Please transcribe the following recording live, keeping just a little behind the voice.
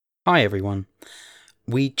Hi everyone.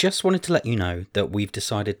 We just wanted to let you know that we've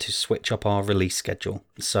decided to switch up our release schedule,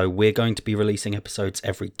 so we're going to be releasing episodes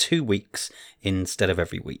every 2 weeks instead of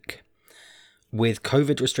every week. With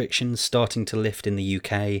COVID restrictions starting to lift in the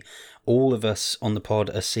UK, all of us on the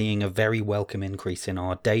pod are seeing a very welcome increase in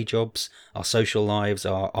our day jobs, our social lives,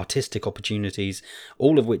 our artistic opportunities,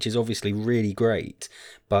 all of which is obviously really great,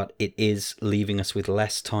 but it is leaving us with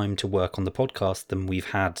less time to work on the podcast than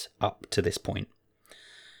we've had up to this point.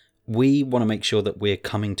 We want to make sure that we're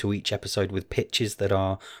coming to each episode with pitches that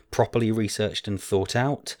are properly researched and thought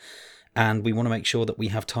out, and we want to make sure that we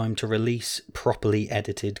have time to release properly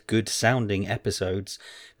edited, good sounding episodes,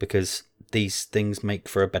 because these things make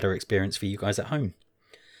for a better experience for you guys at home.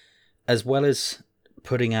 As well as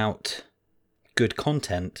putting out good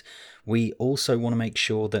content, we also want to make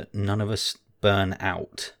sure that none of us burn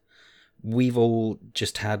out. We've all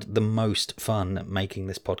just had the most fun making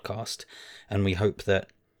this podcast, and we hope that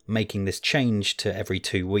making this change to every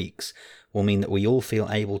 2 weeks will mean that we all feel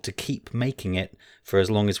able to keep making it for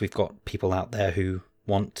as long as we've got people out there who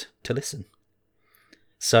want to listen.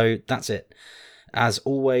 So that's it. As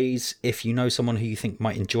always, if you know someone who you think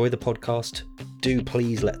might enjoy the podcast, do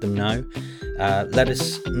please let them know. Let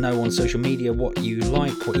us know on social media what you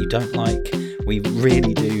like, what you don't like. We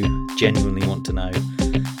really do genuinely want to know.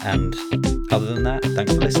 And other than that,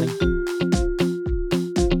 thanks for listening.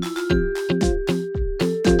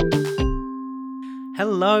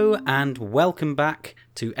 Hello and welcome back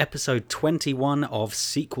to episode 21 of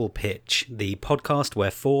Sequel Pitch, the podcast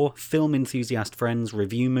where 4 film enthusiast friends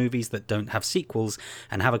review movies that don't have sequels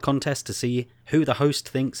and have a contest to see who the host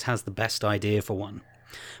thinks has the best idea for one.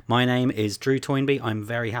 My name is Drew Toynbee. I'm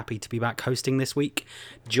very happy to be back hosting this week.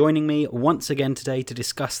 Joining me once again today to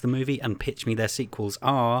discuss the movie and pitch me their sequels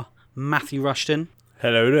are Matthew Rushton.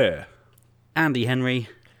 Hello there. Andy Henry.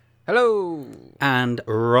 Hello. And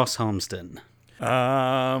Ross Harmston.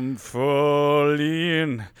 I'm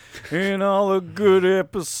falling in all the good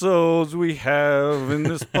episodes we have in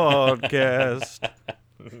this podcast.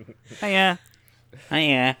 Hiya.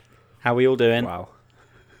 How are we all doing? Wow.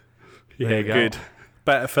 There Yeah, you go. good.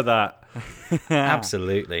 Better for that.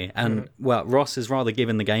 Absolutely. And, well, Ross has rather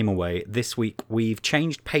given the game away. This week we've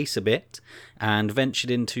changed pace a bit and ventured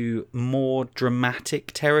into more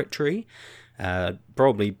dramatic territory.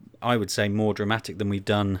 Probably, I would say, more dramatic than we've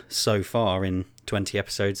done so far in 20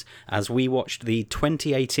 episodes, as we watched the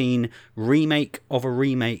 2018 remake of a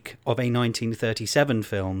 1937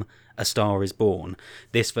 film, A Star is Born.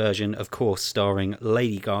 This version, of course, starring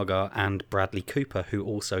Lady Gaga and Bradley Cooper, who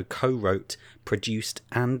also co-wrote, produced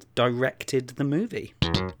and directed the movie.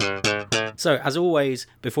 So, as always,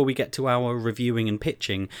 before we get to our reviewing and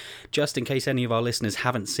pitching, just in case any of our listeners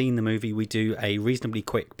haven't seen the movie, we do a reasonably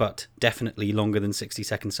quick but definitely longer than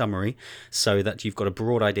 60-second summary so that you've got a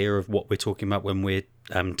broad idea of what we're talking about when we're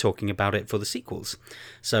talking about it for the sequels.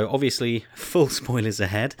 So, obviously, full spoilers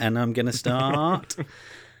ahead, and I'm going to start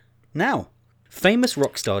now. Famous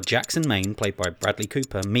rock star Jackson Maine, played by Bradley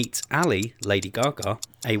Cooper, meets Ali, Lady Gaga,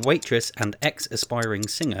 a waitress and ex-aspiring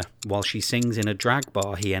singer, while she sings in a drag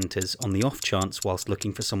bar he enters on the off chance whilst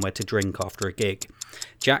looking for somewhere to drink after a gig.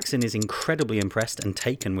 Jackson is incredibly impressed and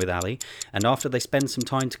taken with Ali, and after they spend some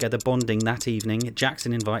time together bonding that evening,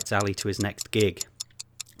 Jackson invites Ali to his next gig.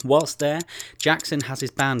 Whilst there, Jackson has his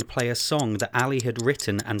band play a song that Ali had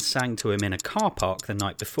written and sang to him in a car park the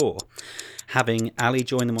night before, having Ali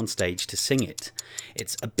join them on stage to sing it.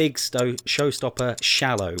 It's a big showstopper,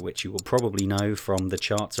 Shallow, which you will probably know from the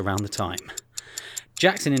charts around the time.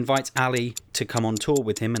 Jackson invites Ali to come on tour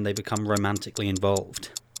with him and they become romantically involved.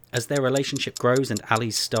 As their relationship grows and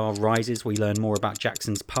Ali's star rises, we learn more about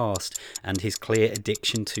Jackson's past and his clear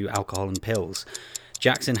addiction to alcohol and pills.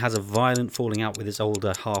 Jackson has a violent falling out with his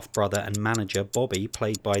older half-brother and manager, Bobby,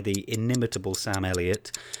 played by the inimitable Sam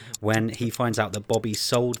Elliott, when he finds out that Bobby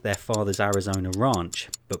sold their father's Arizona ranch.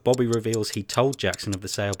 But Bobby reveals he told Jackson of the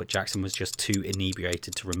sale, but Jackson was just too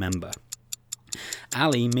inebriated to remember.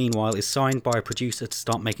 Ali, meanwhile, is signed by a producer to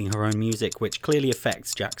start making her own music, which clearly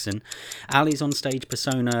affects Jackson. Ali's on-stage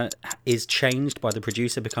persona is changed by the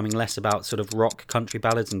producer becoming less about sort of rock country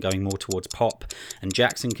ballads and going more towards pop, and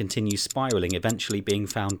Jackson continues spiralling, eventually being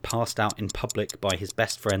found passed out in public by his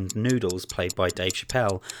best friend Noodles, played by Dave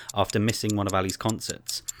Chappelle, after missing one of Ali's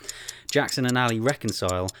concerts. Jackson and Ali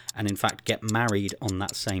reconcile and in fact get married on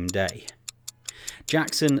that same day.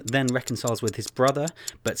 Jackson then reconciles with his brother,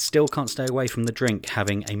 but still can't stay away from the drink,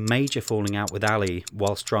 having a major falling out with Ali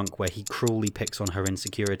whilst drunk, where he cruelly picks on her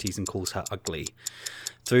insecurities and calls her ugly.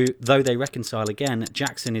 Though they reconcile again,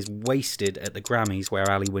 Jackson is wasted at the Grammys, where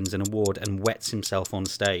Ali wins an award and wets himself on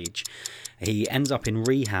stage. He ends up in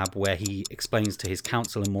rehab, where he explains to his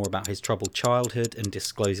counsellor more about his troubled childhood and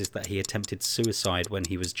discloses that he attempted suicide when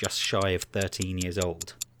he was just shy of 13 years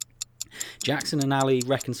old. Jackson and Ali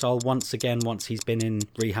reconcile once again once he's been in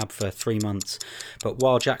rehab for 3 months, but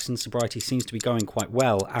while Jackson's sobriety seems to be going quite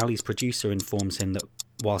well, Ali's producer informs him that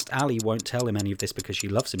whilst Ali won't tell him any of this because she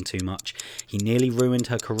loves him too much, he nearly ruined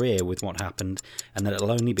her career with what happened, and that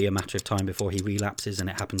it'll only be a matter of time before he relapses and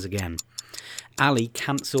it happens again. Ali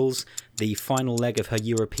cancels the final leg of her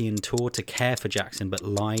European tour to care for Jackson, but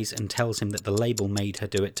lies and tells him that the label made her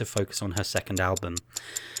do it to focus on her second album.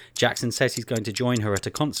 Jackson says he's going to join her at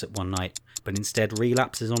a concert one night, but instead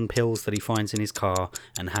relapses on pills that he finds in his car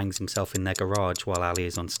and hangs himself in their garage while Ali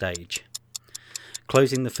is on stage.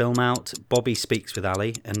 Closing the film out, Bobby speaks with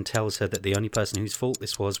Ali and tells her that the only person whose fault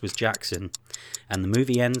this was Jackson, and the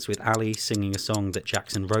movie ends with Ali singing a song that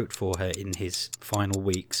Jackson wrote for her in his final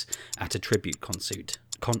weeks at a tribute concert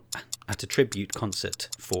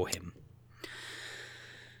for him.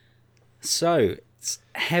 So, it's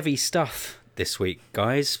heavy stuff this week,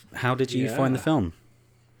 guys. How did you find the film?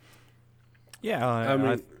 Yeah, I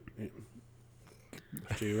mean,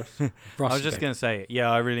 I was just going to say,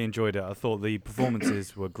 I really enjoyed it. I thought the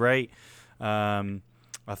performances were great. I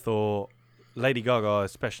thought Lady Gaga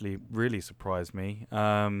especially really surprised me.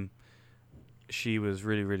 She was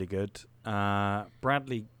really, really good.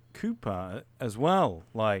 Bradley Cooper as well,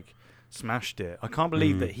 smashed it. I can't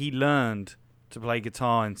believe that he learned to play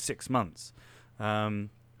guitar in 6 months,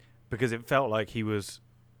 because it felt like he was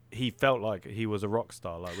a rock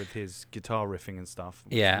star, with his guitar riffing and stuff.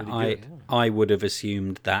 Yeah, really I would have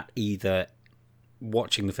assumed that either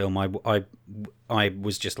watching the film, I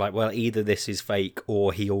was just like, well, either this is fake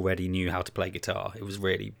or he already knew how to play guitar. It was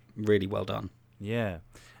really, really well done. Yeah,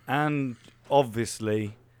 and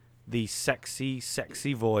obviously the sexy,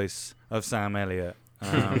 sexy voice of Sam Elliott.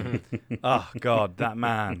 Oh God, that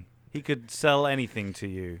man! He could sell anything to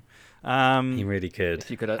you. He really could. If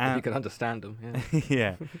you could understand him, yeah.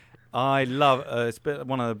 Yeah, I love.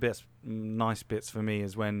 One of the nice bits for me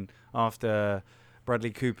is when after Bradley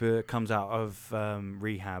Cooper comes out of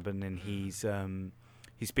rehab and then he's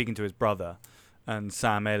speaking to his brother, and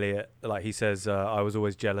Sam Elliott, he says, "I was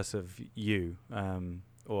always jealous of you."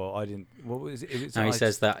 Or I didn't. What was it? No, he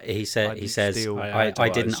says that. He says, "I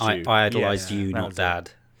idolized you, not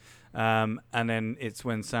Dad." And then it's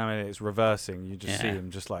when Sam Elliott's reversing, you just see him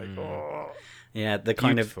just oh. Yeah, the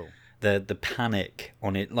kind beautiful. Of the panic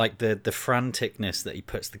on it, the franticness that he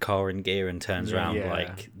puts the car in gear and turns around,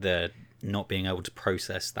 the not being able to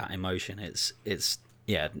process that emotion. It's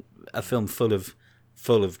a film full of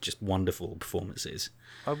just wonderful performances.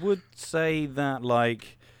 I would say that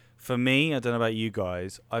for me, I don't know about you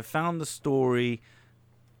guys, I found the story,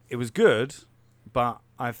 it was good, but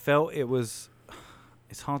I felt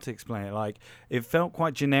it's hard to explain it. It felt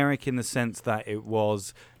quite generic in the sense that it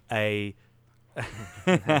was a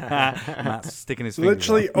Matt's sticking his fingers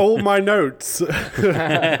literally all my notes.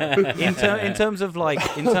 in terms of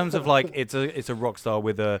it's a rock star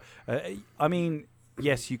with I mean,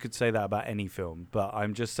 yes, you could say that about any film, but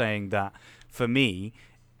I'm just saying that for me,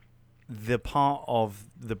 the part of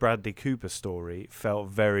the Bradley Cooper story felt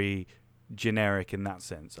very generic in that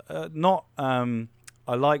sense.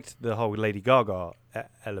 I liked the whole Lady Gaga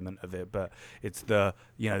element of it, but it's the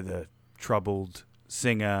troubled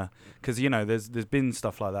singer, because there's been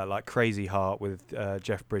stuff like that, like Crazy Heart with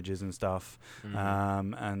Jeff Bridges and stuff,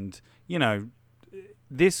 and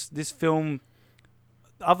this film.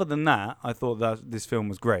 Other than that, I thought that this film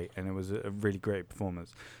was great, and it was a really great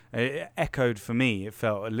performance. It echoed for me. It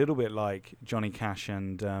felt a little bit like Johnny Cash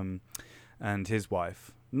and his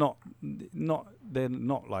wife. They're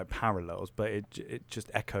not like parallels, but it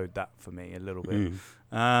just echoed that for me a little bit.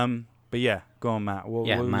 But yeah, go on, Matt.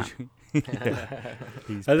 Matt. I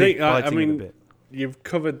think I mean you've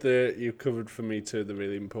covered for me too the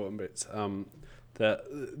really important bits. That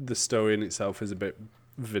the story in itself is a bit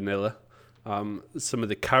vanilla. Some of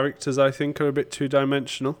the characters I think are a bit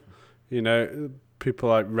two-dimensional. People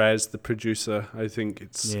like Rez, the producer. I think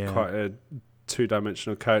it's quite a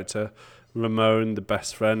two-dimensional character. Ramon, the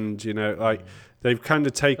best friend. They've kind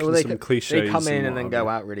of taken some cliches. They come in and then go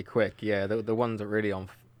out really quick. Yeah, the ones that are really on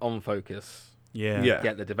focus. Yeah.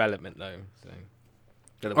 Get the development though.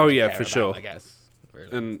 So. For sure. I guess.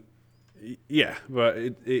 Really. And but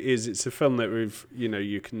it's a film that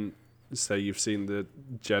you can say you've seen the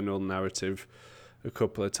general narrative a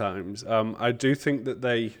couple of times. I do think that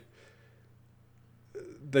they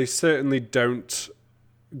certainly don't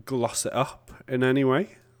gloss it up in any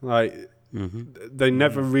way. Like, they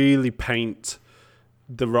never really paint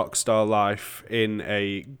the rock star life in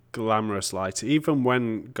a glamorous light. Even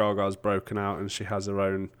when Gaga's broken out and she has her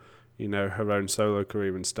own, her own solo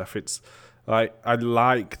career and stuff, it's like, I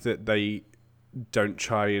like that they don't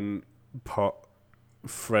try and put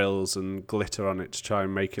frills and glitter on it to try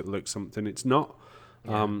and make it look something it's not.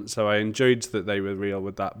 So I enjoyed that they were real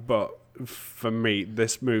with that. But for me,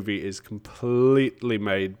 this movie is completely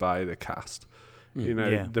made by the cast.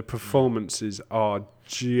 The performances are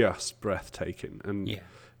just breathtaking, and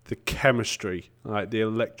the chemistry, like the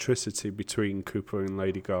electricity between Cooper and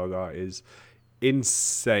Lady Gaga, is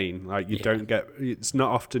insane. Like, it's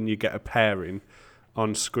not often you get a pairing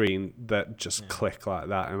on screen that just click like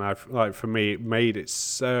that. And for me, it made it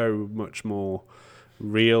so much more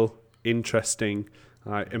real, interesting,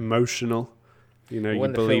 emotional. You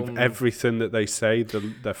believe everything that they say.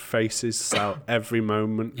 Their faces sell every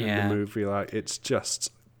moment in the movie. Like, it's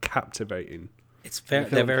just captivating.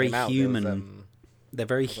 They're very human. They're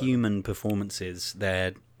very human performances.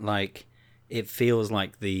 They're like, it feels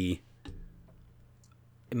like it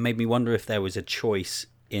made me wonder if there was a choice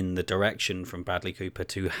in the direction from Bradley Cooper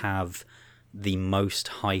to have the most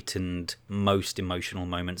heightened, most emotional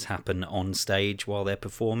moments happen on stage while they're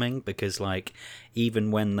performing, because like, even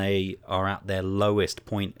when they are at their lowest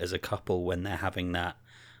point as a couple, when they're having that,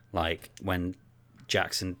 like when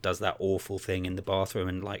Jackson does that awful thing in the bathroom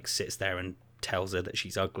and like sits there and tells her that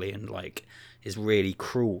she's ugly and like is really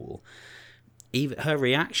cruel, even her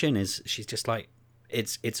reaction is, she's just like,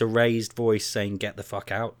 it's a raised voice saying "get the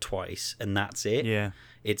fuck out" twice, and that's it.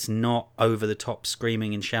 It's not over the top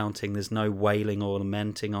screaming and shouting. There's no wailing or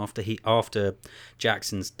lamenting after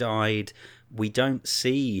Jackson's died. We don't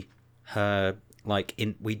see her like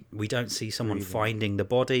we don't see someone finding the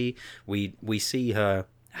body. We see her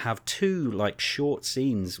have two like short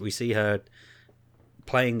scenes. We see her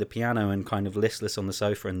playing the piano and kind of listless on the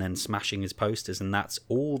sofa and then smashing his posters, and that's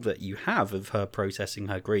all that you have of her processing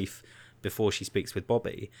her grief before she speaks with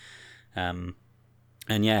Bobby. And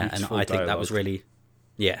I think that was really,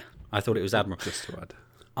 I thought it was admirable. Just to add,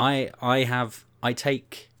 I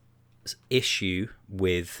take issue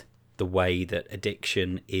with the way that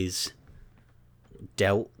addiction is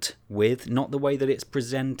dealt with, not the way that it's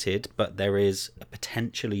presented, but there is a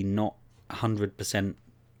potentially not 100%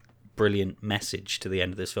 brilliant message to the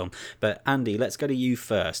end of this film. But Andy, let's go to you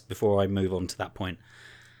first before I move on to that point.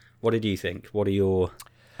 What did you think? What are your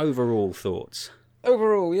overall thoughts?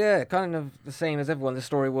 Overall, kind of the same as everyone. The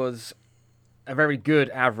story was a very good,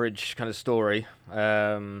 average kind of story.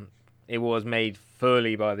 It was made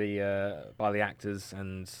fully by the actors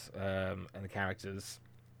and the characters.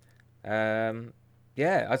 I'd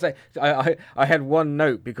say I had one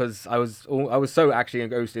note because I was so actually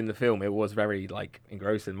engrossed in the film. It was very like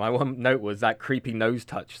engrossing. My one note was that creepy nose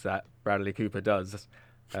touch that Bradley Cooper does.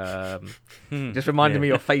 Just reminded me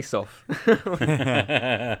of Face Off.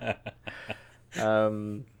 But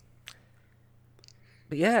I'm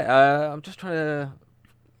just trying to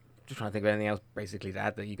think of anything else basically to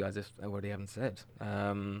add that you guys already haven't said.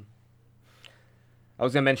 I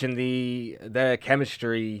was going to mention their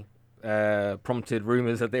chemistry prompted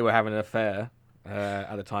rumors that they were having an affair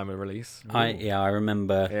at the time of release. I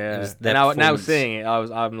remember. Now seeing it,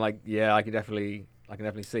 I'm like, I can definitely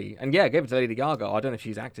see. And give it to Lady Gaga. I don't know if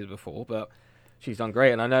she's acted before, but she's done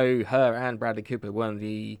great. And I know her and Bradley Cooper were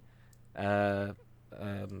the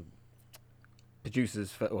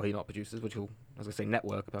producers not producers, which I was gonna say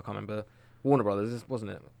network, but I can't remember. Warner Brothers, wasn't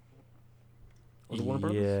it? Was it Warner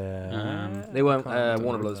Brothers? Yeah. They weren't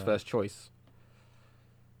Warner Brothers' first choice.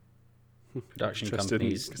 Production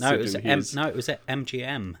companies. No, it was at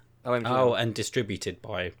MGM. Oh, MGM. Oh, and distributed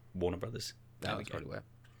by Warner Brothers. That was probably where.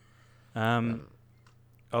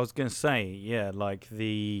 I was going to say, like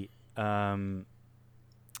the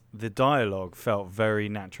dialogue felt very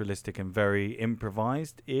naturalistic and very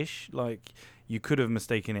improvised-ish. Like, you could have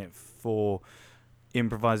mistaken it for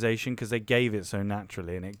improvisation because they gave it so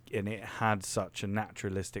naturally, and it had such a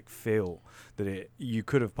naturalistic feel that you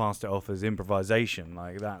could have passed it off as improvisation.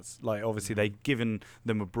 Like, that's like, obviously they've given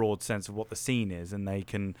them a broad sense of what the scene is, and they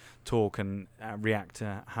can talk and react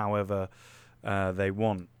to however they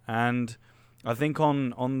want. And I think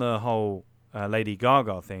on the whole Lady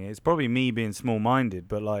Gaga thing, it's probably me being small-minded,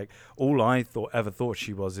 but like, all I ever thought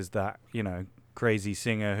she was is that, crazy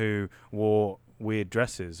singer who wore weird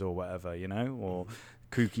dresses or whatever, or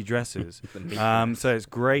kooky dresses. So it's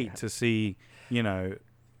great to see,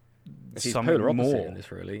 She's something polar opposite more in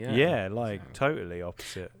this, really. Yeah, totally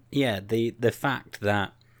opposite. Yeah, the fact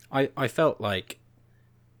that I felt like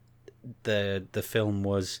the film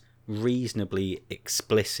was reasonably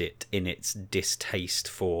explicit in its distaste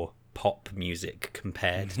for pop music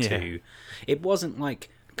compared to... It wasn't like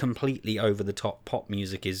completely over the top pop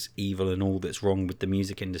music is evil and all that's wrong with the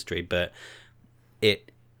music industry, but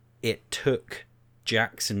it took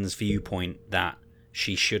Jackson's viewpoint that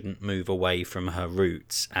she shouldn't move away from her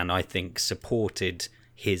roots, and I think supported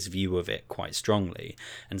his view of it quite strongly.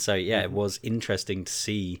 And so it was interesting to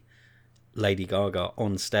see Lady Gaga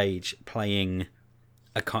on stage playing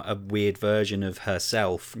a weird version of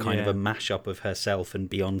herself, kind of a mashup of herself and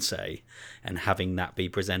Beyonce, and having that be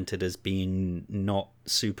presented as being not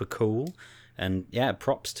super cool. And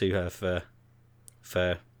props to her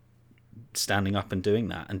for standing up and doing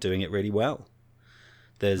that and doing it really well.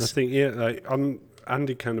 I think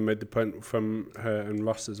Andy kind of made the point from her and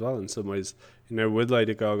Ross as well in some ways. With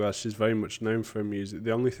Lady Gaga, she's very much known for her music.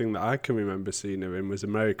 The only thing that I can remember seeing her in was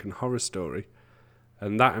American Horror Story.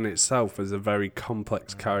 And that in itself was a very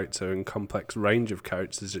complex character and complex range of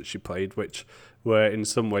characters that she played, which were in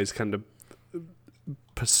some ways kind of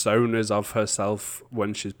personas of herself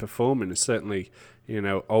when she's performing. And certainly,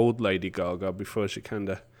 old Lady Gaga, before she kind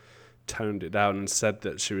of toned it down and said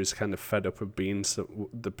that she was kind of fed up of being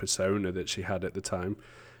the persona that she had at the time.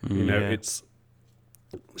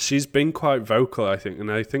 She's been quite vocal, I think,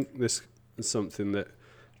 and I think this is something that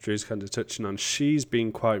Drew's kind of touching on. She's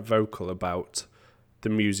been quite vocal about the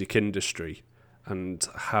music industry and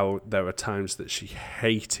how there are times that she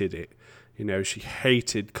hated it. She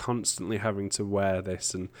hated constantly having to wear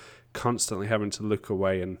this and constantly having to look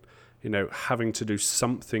away and having to do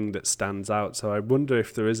something that stands out. So I wonder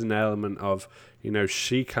if there is an element of,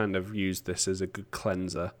 she kind of used this as a good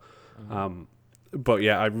cleanser. But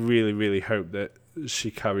I really, really hope that she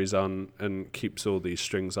carries on and keeps all these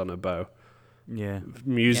strings on her bow. Yeah.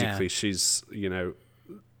 Musically, she's,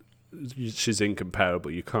 she's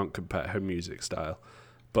incomparable. You can't compare her music style.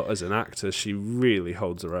 But as an actor, she really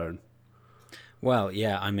holds her own. Well,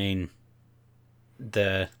 I mean,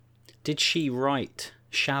 did she write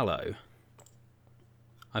Shallow?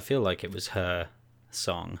 I feel like it was her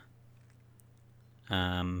song.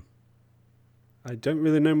 I don't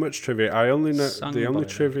really know much trivia. I only know the only by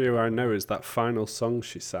trivia I know is that final song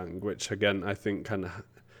she sang, which again I think kind of,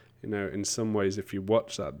 in some ways, if you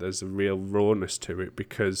watch that, there's a real rawness to it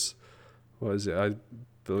because, what is it? I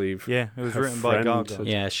believe. Yeah, it was written by Gaga.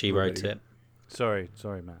 Yeah, she wrote it. Sorry,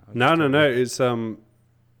 Matt. No. It's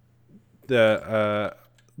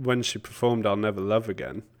when she performed "I'll Never Love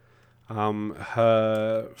Again,"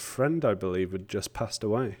 her friend, I believe, had just passed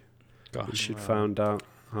away. Gosh, she'd found out.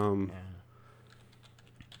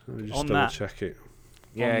 Let me just double check it.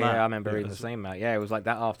 I remember reading the same, Matt. Yeah, it was like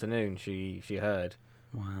that afternoon she heard.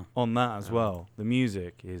 Wow. On that as well, the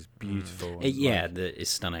music is beautiful. It's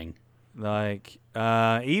stunning. Like,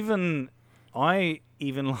 even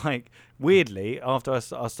weirdly, after I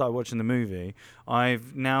started watching the movie,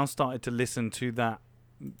 I've now started to listen to that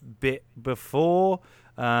bit before,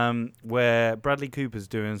 where Bradley Cooper's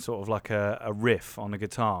doing sort of like a riff on a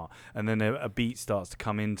guitar, and then a beat starts to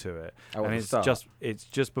come into it, and it's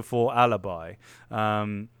just before Alibi.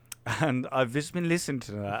 And I've just been listening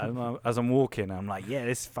to that as I'm walking. I'm like, yeah,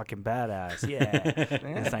 this is fucking badass. Yeah.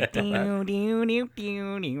 It's like,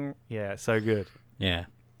 yeah, so good. Yeah.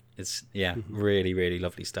 It's, really, really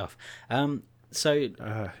lovely stuff. So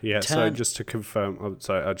just to confirm,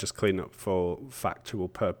 I'll just clean up for factual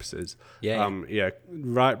purposes.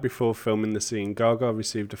 Right before filming the scene, Gaga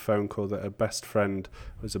received a phone call that her best friend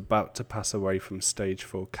was about to pass away from stage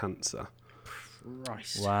 4 cancer.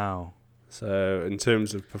 Christ. Wow. So in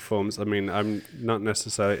terms of performance, I mean, I'm not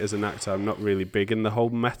necessarily, as an actor, I'm not really big in the whole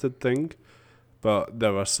method thing, but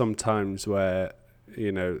there are some times where,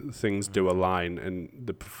 things do align and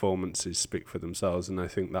the performances speak for themselves, and I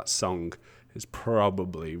think that song is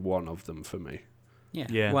probably one of them for me.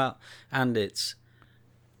 Yeah. Well, and it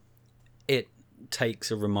takes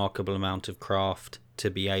a remarkable amount of craft to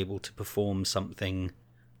be able to perform something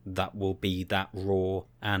that will be that raw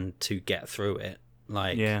and to get through it.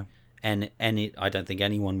 And I don't think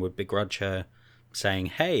anyone would begrudge her saying,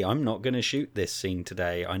 hey, I'm not going to shoot this scene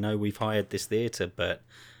today. I know we've hired this theatre, but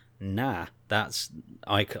nah,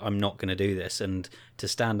 I'm not going to do this. And to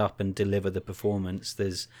stand up and deliver the performance,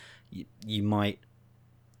 you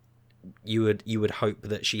would hope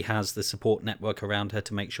that she has the support network around her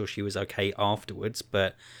to make sure she was okay afterwards,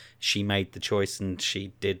 but she made the choice and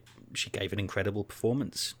she gave an incredible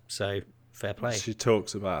performance. So fair play. She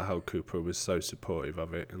talks about how Cooper was so supportive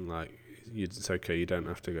of it, and it's okay, you don't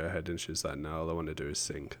have to go ahead. And she was like, no, all I want to do is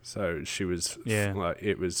sing. So she was like,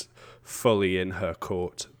 it was fully in her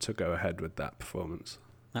court to go ahead with that performance.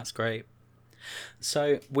 That's great.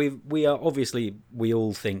 So we are obviously, we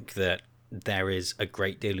all think that there is a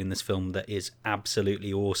great deal in this film that is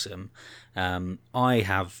absolutely awesome. I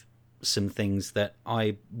have some things that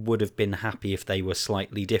I would have been happy if they were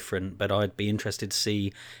slightly different, but I'd be interested to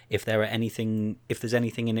see if there's anything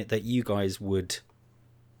in it that you guys would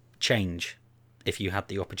change if you had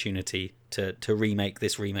the opportunity to remake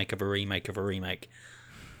this remake of a remake of a remake.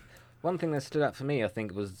 One thing that stood out for me, I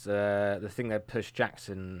think, was the thing that pushed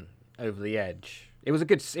Jackson over the edge. It was a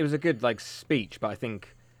good like speech, but I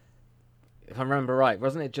think, if I remember right,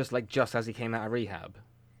 wasn't it just as he came out of rehab?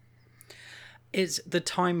 It's the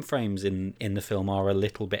time frames in the film are a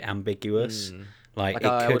little bit ambiguous. I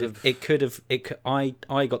got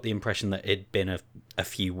the impression that it'd been a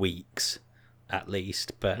few weeks at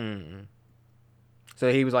least, but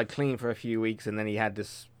so he was like clean for a few weeks, and then he had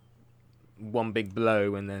this one big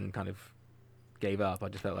blow, and then kind of gave up. I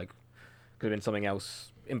just felt like could have been something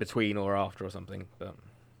else in between or after or something. But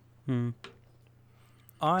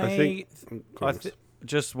I think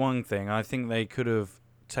just one thing. I think they could have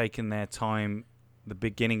taken their time, the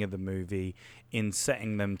beginning of the movie, in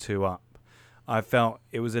setting them two up. I felt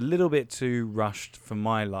it was a little bit too rushed for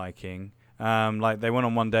my liking. Like they went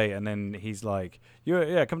on one date and then he's like,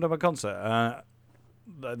 come to my concert.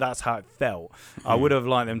 That's how it felt. I would have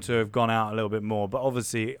liked them to have gone out a little bit more, but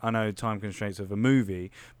obviously I know time constraints of a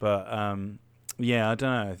movie, but I don't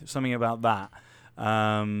know, something about that.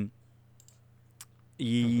 I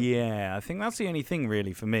think that's the only thing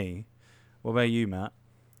really for me. What about you, Matt?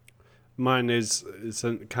 Mine is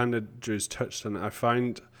kind of Drew's touched on it. I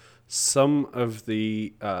find some of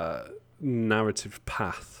the narrative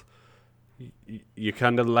path, you're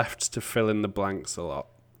kind of left to fill in the blanks a lot.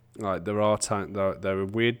 Like there are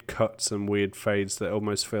weird cuts and weird fades that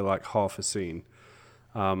almost feel like half a scene.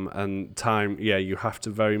 And time, you have to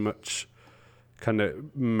very much kind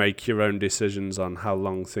of make your own decisions on how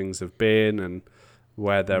long things have been and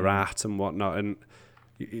where they're at and whatnot. And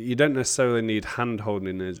you don't necessarily need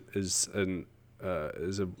hand-holding as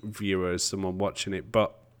a viewer, as someone watching it,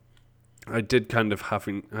 but I did kind of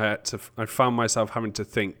I found myself having to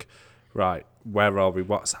think, right, where are we?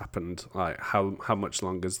 What's happened? Like, how much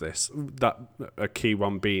longer is this? That a key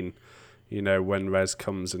one being, when Rez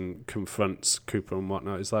comes and confronts Cooper and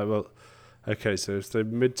whatnot, it's like, well, okay, so if the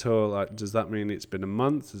mid-tour, like, does that mean it's been a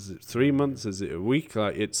month? Is it 3 months? Is it a week?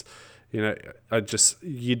 Like, it's,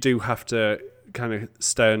 you do have to kind of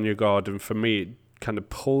stay on your guard, and for me, it kind of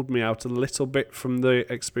pulled me out a little bit from the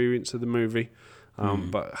experience of the movie.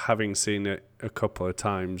 But having seen it a couple of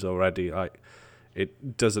times already, like,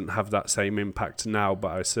 it doesn't have that same impact now,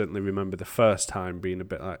 but I certainly remember the first time being a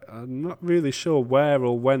bit like, I'm not really sure where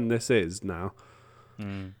or when this is now.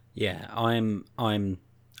 Yeah, I'm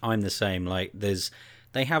the same. Like,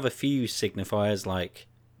 they have a few signifiers, like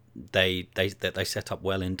they set up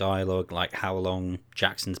well in dialogue, like how long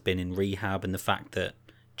Jackson's been in rehab and the fact that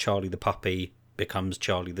Charlie the puppy becomes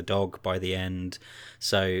Charlie the dog by the end.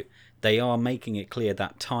 So they are making it clear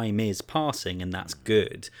that time is passing, and that's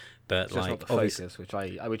good. But it's just not the focus, which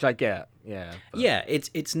I get. Yeah. But. Yeah,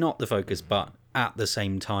 it's not the focus, but at the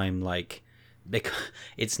same time, like,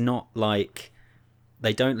 it's not like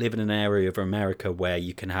they don't live in an area of America where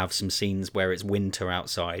you can have some scenes where it's winter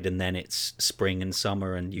outside and then it's spring and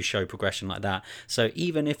summer and you show progression like that. So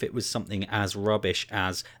even if it was something as rubbish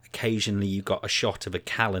as occasionally you got a shot of a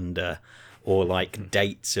calendar or like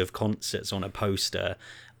dates of concerts on a poster,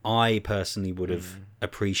 I personally would have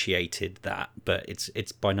appreciated that, but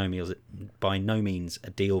it's by no means a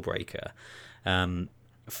deal breaker.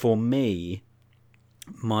 For me,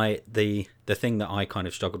 the thing that I kind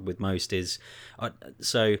of struggled with most is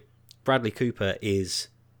so Bradley Cooper is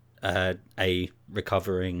a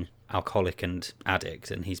recovering alcoholic and addict,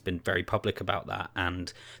 and he's been very public about that,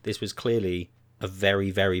 and this was clearly a very,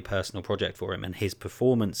 very personal project for him, and his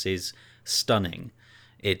performance is stunning.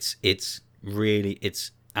 It's really,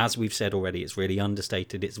 as we've said already, it's really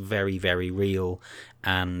understated, it's very, very real,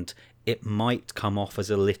 and it might come off as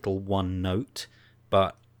a little one note,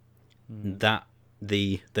 but that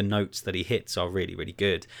the notes that he hits are really, really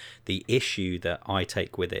good. The issue that I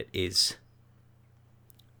take with it is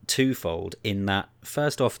twofold, in that,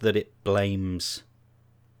 first off, that it blames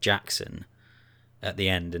Jackson at the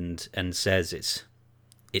end and says it's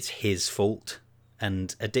his fault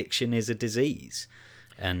and addiction is a disease.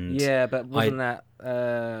 And yeah, but wasn't that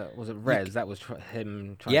was it Rez? That was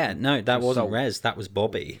him trying to that wasn't Rez, that was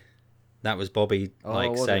Bobby. That was Bobby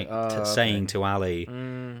saying to Ali,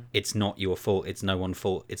 "It's not your fault. It's no one's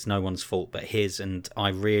fault. It's no one's fault but his." And I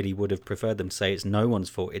really would have preferred them to say it's no one's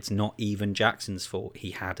fault. It's not even Jackson's fault.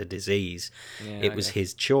 He had a disease. It was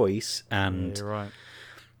his choice, and you're right.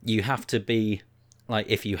 You have to be like,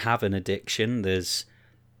 if you have an addiction, it's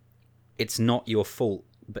not your fault,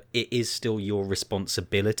 but it is still your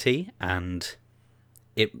responsibility, and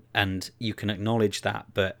you can acknowledge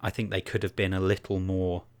that. But I think they could have been a little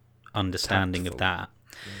more understanding of that.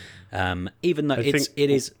 Even though it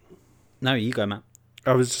is. No, you go, Matt.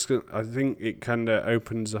 I think it kind of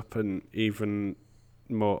opens up an even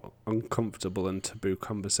more uncomfortable and taboo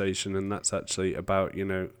conversation, and that's actually about,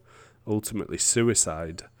 ultimately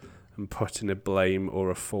suicide and putting a blame or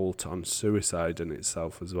a fault on suicide in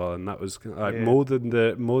itself as well. And that was more than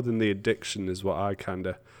the addiction is what I kind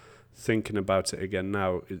of thinking about it again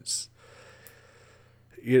now. It's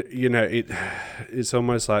it's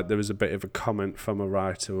almost like there was a bit of a comment from a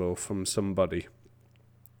writer or from somebody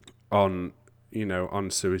on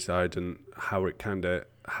suicide and how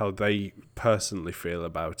they personally feel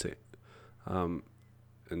about it.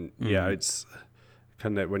 It's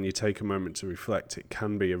kind of, when you take a moment to reflect, it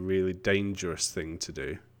can be a really dangerous thing to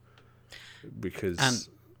do because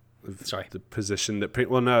the position that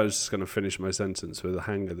people. Well, no, I was just going to finish my sentence with a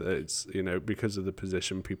hanger. That it's because of the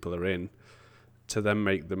position people are in, to then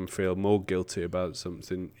make them feel more guilty about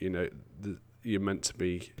something. You're meant to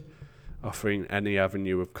be offering any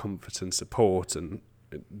avenue of comfort and support, and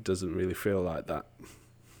it doesn't really feel like that.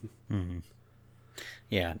 Mm-hmm.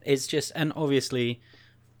 Yeah, it's just, and obviously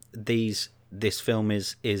this film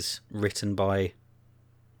is written by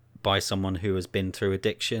someone who has been through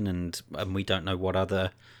addiction, and we don't know what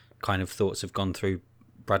other kind of thoughts have gone through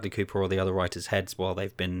Bradley Cooper or the other writers' heads while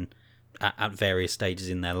they've been at various stages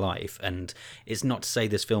in their life. And it's not to say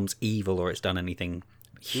this film's evil or it's done anything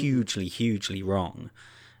hugely wrong,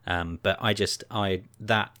 but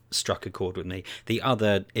that struck a chord with me. The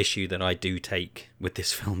other issue that I do take with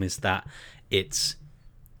this film is that it's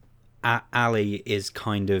Ali is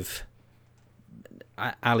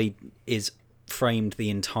framed the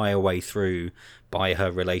entire way through by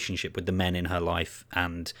her relationship with the men in her life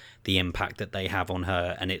and the impact that they have on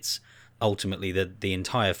her, and it's ultimately the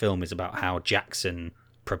entire film is about how Jackson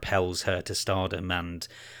propels her to stardom and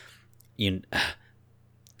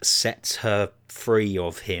sets her free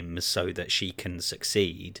of him so that she can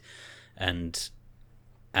succeed, and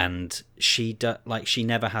she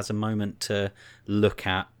never has a moment to look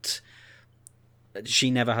at.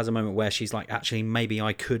 She never has a moment where she's like, actually, maybe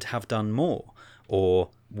I could have done more, or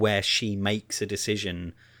where she makes a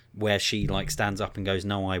decision where she stands up and goes,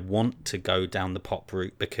 no, I want to go down the pop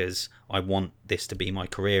route because I want this to be my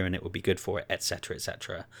career and it would be good for it, etc.,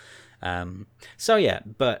 etc.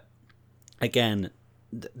 But again,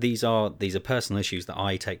 these are personal issues that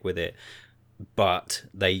I take with it, but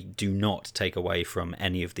they do not take away from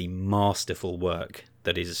any of the masterful work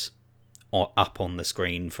that is up on the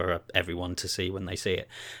screen for everyone to see when they see it.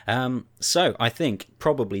 So I think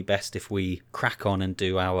probably best if we crack on and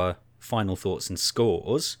do our final thoughts and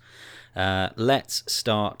scores. Let's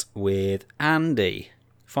start with Andy.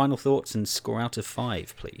 Final thoughts and score out of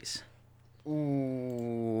 5, please.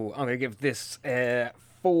 Ooh, I'm going to give this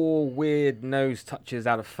 4 weird nose touches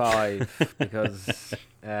out of 5 because,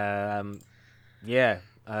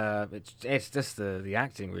 it's just the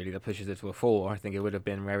acting really that pushes it to a 4. I think it would have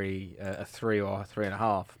been very a 3 or a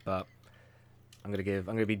 3.5, but I'm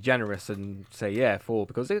gonna be generous and say 4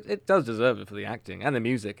 because it does deserve it for the acting and the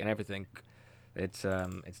music and everything. It's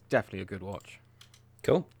definitely a good watch.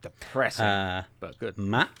 Cool. Depressing, but good.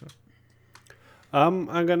 Matt? I'm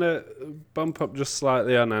gonna bump up just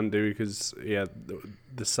slightly on Andy because the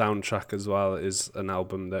soundtrack as well is an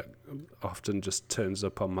album that often just turns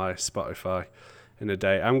up on my Spotify in a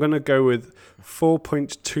day. I'm gonna go with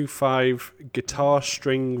 4.25 guitar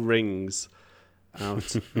string rings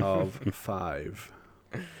out of 5.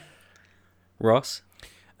 Ross?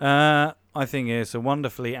 I think it's a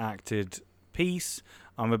wonderfully acted piece.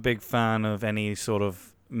 I'm a big fan of any sort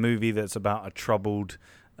of movie that's about a troubled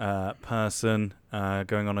person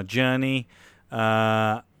going on a journey.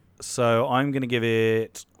 So I'm going to give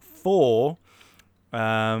it 4.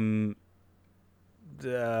 Sam,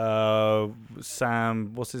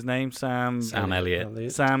 what's his name? Sam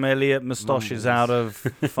Elliott. Sam Elliott moustaches out of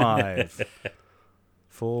 5.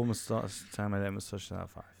 4 moustaches. Sam Elliott moustaches out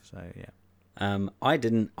of 5. So yeah.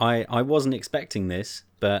 I wasn't expecting this,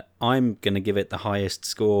 but I'm going to give it the highest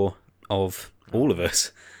score of all of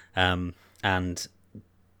us. And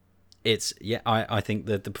it's, I think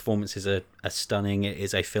that the performances are stunning. It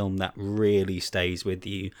is a film that really stays with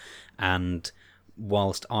you. And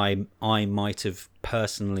whilst I might have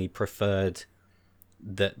personally preferred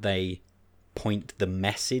that they point the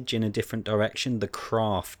message in a different direction, the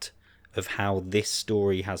craft of how this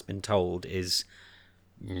story has been told is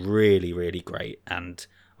really, really great, and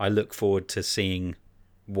I look forward to seeing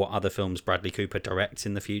what other films Bradley Cooper directs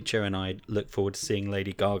in the future, and I look forward to seeing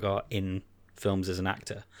Lady Gaga in films as an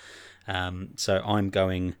actor. So I'm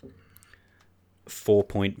going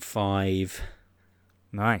 4.5.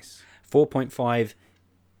 Nice. 4.5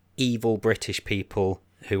 evil British people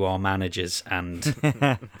who are managers and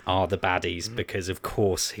are the baddies, because of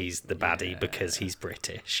course he's the baddie because he's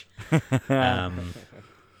British.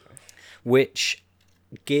 Which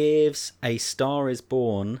gives A Star Is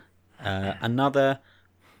Born another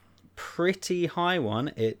pretty high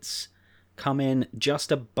one. It's come in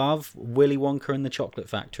just above Willy Wonka and the Chocolate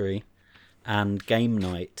Factory and Game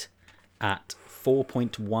Night at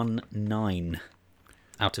 4.19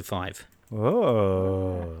 out of 5.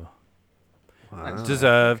 Oh, wow.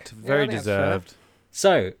 Deserved, very deserved.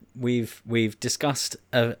 So we've discussed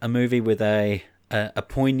a movie with a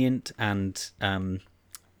poignant and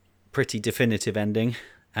pretty definitive ending,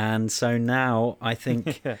 and so now I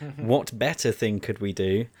think what better thing could we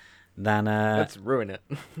do than let's ruin it.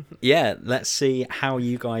 Yeah, let's see how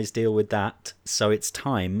you guys deal with that. So it's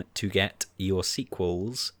time to get your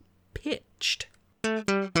sequels pitched.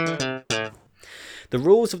 The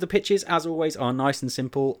rules of the pitches, as always, are nice and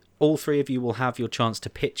simple. All three of you will have your chance to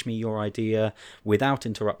pitch me your idea without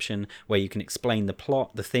interruption, where you can explain the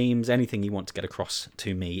plot, the themes, anything you want to get across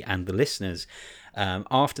to me and the listeners.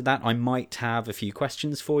 After that, I might have a few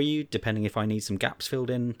questions for you, depending if I need some gaps filled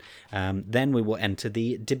in. Then we will enter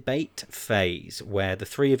the debate phase, where the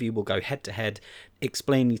three of you will go head-to-head,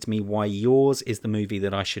 explaining to me why yours is the movie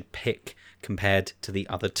that I should pick compared to the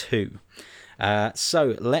other two.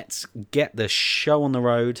 So let's get the show on the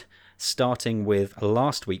road, starting with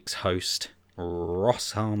last week's host,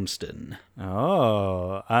 Ross Harmston.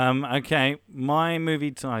 Oh, okay. My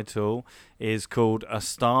movie title is called A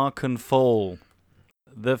Star Can Fall.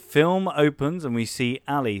 The film opens and we see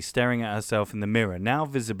Ali staring at herself in the mirror, now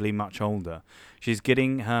visibly much older. She's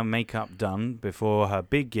getting her makeup done before her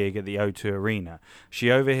big gig at the O2 Arena.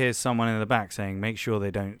 She overhears someone in the back saying, make sure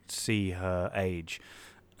they don't see her age.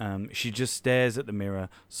 She just stares at the mirror,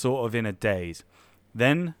 sort of in a daze.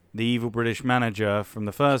 Then the evil British manager from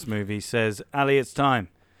the first movie says, Ali, it's time.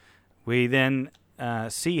 We then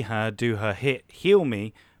see her do her hit, Heal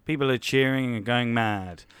Me. People are cheering and going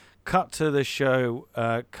mad. Cut to the show,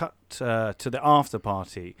 to the after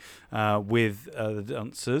party with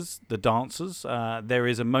the dancers. There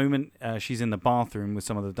is a moment she's in the bathroom with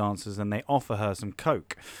some of the dancers and they offer her some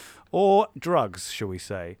coke. Or drugs, shall we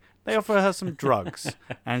say. They offer her some drugs,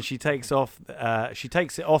 and she takes it off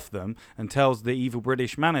them and tells the evil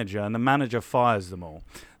British manager, and the manager fires them all.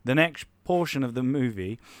 The next portion of the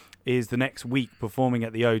movie is the next week performing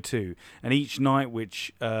at the O2, and each night,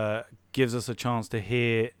 which gives us a chance to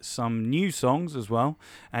hear some new songs as well.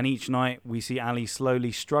 And each night we see Ali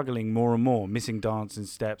slowly struggling more and more, missing dancing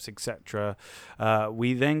steps, etc.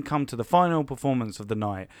 We then come to the final performance of the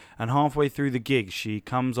night, and halfway through the gig she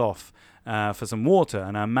comes off for some water,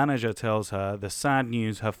 and her manager tells her the sad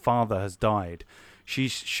news: her father has died.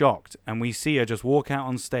 She's shocked, and we see her just walk out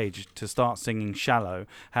on stage to start singing Shallow.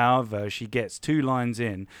 However, she gets 2 lines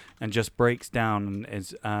in and just breaks down and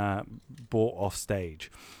is brought off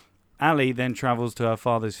stage. Ali then travels to her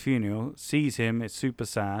father's funeral, sees him, it's super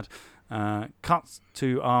sad. Cuts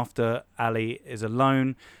to after Ali is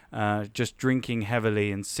alone, just drinking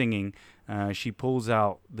heavily and singing. She pulls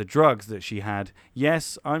out the drugs that she had.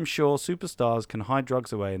 Yes, I'm sure superstars can hide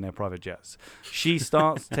drugs away in their private jets. She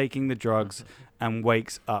starts taking the drugs and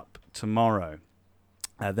wakes up tomorrow.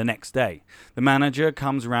 The next day, the manager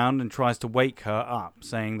comes round and tries to wake her up,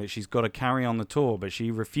 saying that she's got to carry on the tour, but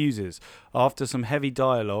she refuses. After some heavy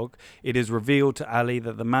dialogue, it is revealed to Ali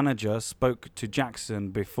that the manager spoke to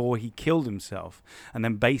Jackson before he killed himself, and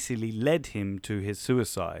then basically led him to his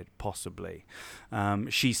suicide, possibly.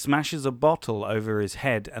 She smashes a bottle over his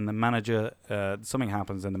head, and the manager, something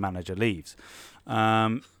happens, and the manager leaves.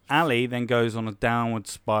 Ali then goes on a downward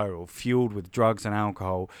spiral, fueled with drugs and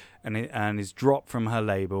alcohol, and is dropped from her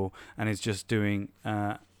label, and is just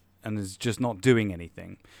not doing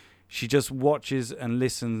anything. She just watches and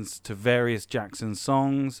listens to various Jackson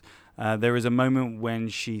songs. There is a moment when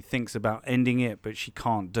she thinks about ending it, but she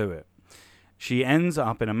can't do it. She ends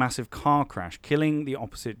up in a massive car crash, killing the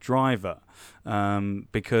opposite driver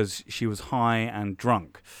because she was high and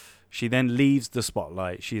drunk. She then leaves the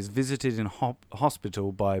spotlight. She is visited in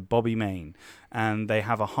hospital by Bobby Main, and they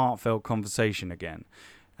have a heartfelt conversation again.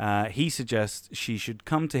 he suggests she should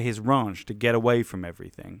come to his ranch to get away from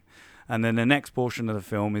everything. And then the next portion of the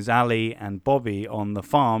film is Ali and Bobby on the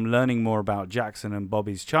farm learning more about Jackson and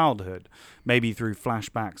Bobby's childhood, maybe through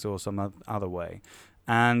flashbacks or some other way.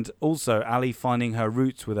 And also Ali finding her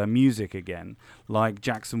roots with her music again, like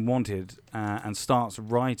Jackson wanted, and starts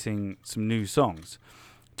writing some new songs.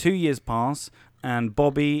 2 years pass, and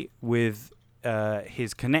Bobby, with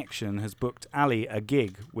his connection, has booked Ali a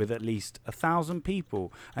gig with at least 1,000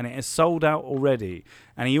 people, and it is sold out already.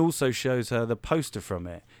 And he also shows her the poster from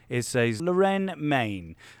it. It says Lorraine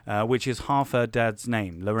Maine, which is half her dad's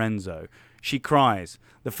name, Lorenzo. She cries.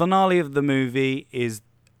 The finale of the movie is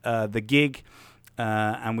the gig,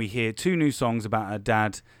 and we hear 2 new songs about her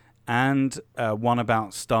dad and one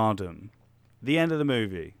about stardom. The end of the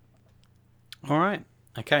movie. All right.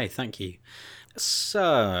 Okay, thank you.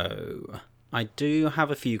 So, I do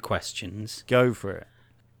have a few questions. Go for it.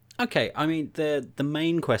 Okay, I mean, the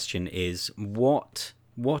main question is, what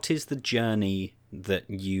is the journey that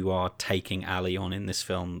you are taking Ali on in this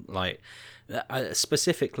film? Like,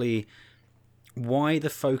 specifically, why the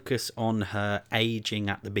focus on her aging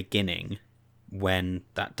at the beginning when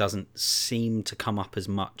that doesn't seem to come up as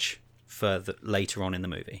much further later on in the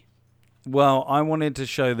movie? Well, I wanted to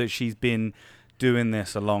show that she's been doing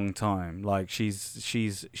this a long time. Like she's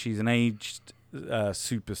an aged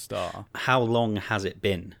superstar. How long has it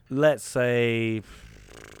been? Let's say,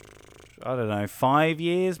 I don't know, 5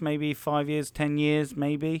 years, maybe 5 years, 10 years,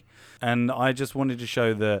 maybe. And I just wanted to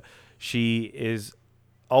show that she is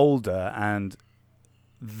older, and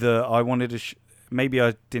I wanted to maybe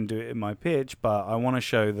I didn't do it in my pitch, but I want to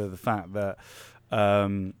show the fact that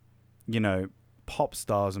pop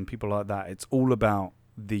stars and people like that, it's all about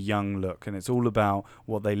the young look, and it's all about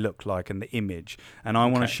what they look like and the image. And I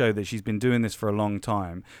want to show that she's been doing this for a long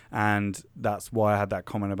time, and that's why I had that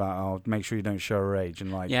comment about, make sure you don't show her age.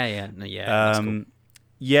 And That's cool.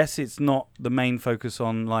 Yes, it's not the main focus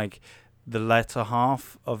on like the latter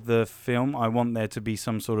half of the film. I want there to be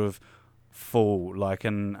some sort of fall, like,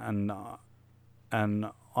 and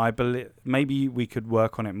I believe maybe we could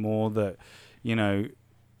work on it more, that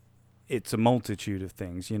it's a multitude of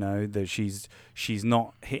things, that she's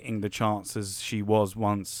not hitting the charts as she was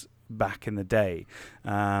once back in the day,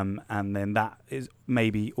 and then that is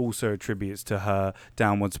maybe also attributes to her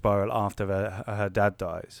downward spiral after her dad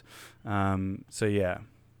dies. So yeah.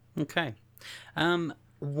 Okay.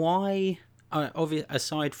 Why?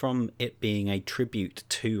 Aside from it being a tribute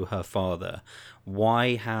to her father,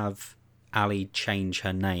 why have Ali change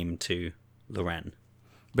her name to Lorraine?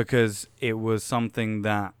 Because it was something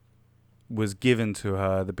that was given to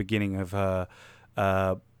her at the beginning of her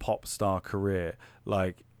pop star career.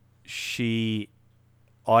 Like,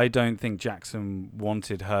 I don't think Jackson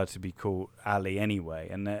wanted her to be called Ali anyway,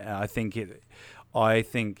 and I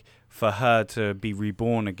think for her to be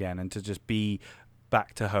reborn again and to just be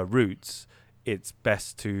back to her roots, it's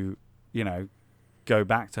best to go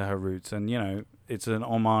back to her roots, and it's an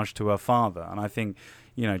homage to her father. And I think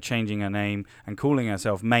changing her name and calling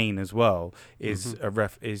herself Maine as well is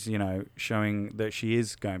showing that she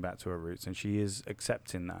is going back to her roots, and she is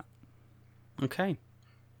accepting that. Okay.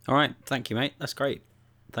 All right. Thank you, mate. That's great.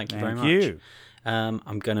 Thank you very much. Thank you.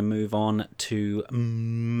 I'm going to move on to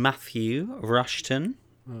Matthew Rushton.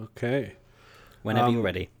 Okay. Whenever you're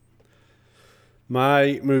ready.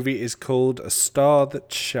 My movie is called A Star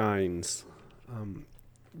That Shines.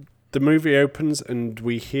 The movie opens and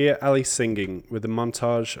we hear Ali singing with a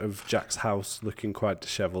montage of Jack's house looking quite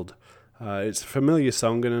dishevelled. It's a familiar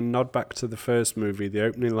song and a nod back to the first movie, the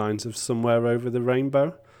opening lines of Somewhere Over the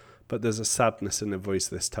Rainbow, but there's a sadness in her voice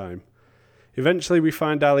this time. Eventually we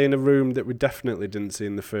find Ali in a room that we definitely didn't see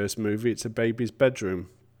in the first movie. It's a baby's bedroom.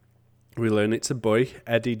 We learn it's a boy,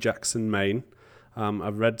 Eddie Jackson Maine.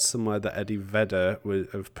 I've read somewhere that Eddie Vedder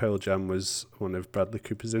of Pearl Jam was one of Bradley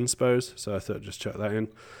Cooper's inspos, so I thought I'd just chuck that in.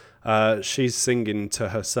 She's singing to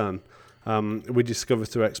her son. We discover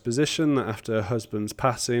through exposition that after her husband's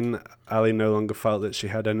passing, Ali no longer felt that she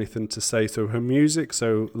had anything to say through her music,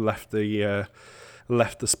 so left the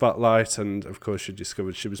spotlight, and of course she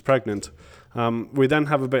discovered she was pregnant. We then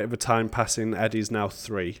have a bit of a time passing. Eddie's now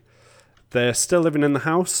 3. They're still living in the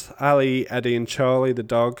house. Ali, Eddie and Charlie, the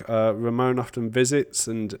dog. Ramon often visits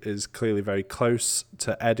and is clearly very close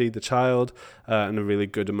to Eddie, the child, and a really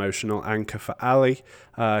good emotional anchor for Ali.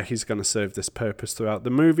 He's going to serve this purpose throughout the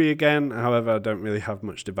movie again. However, I don't really have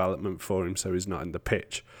much development for him, so he's not in the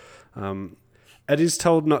pitch. Eddie's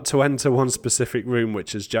told not to enter one specific room,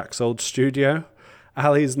 which is Jack's old studio.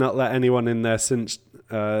 Ali's not let anyone in there since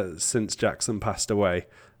Jackson passed away.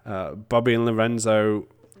 Bobby and Lorenzo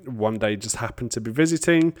one day just happen to be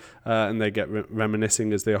visiting, and they get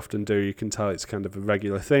reminiscing as they often do. You can tell it's kind of a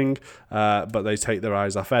regular thing, but they take their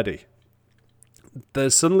eyes off Eddie. They're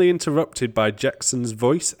suddenly interrupted by Jackson's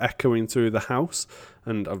voice echoing through the house,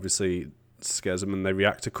 and obviously scares them and they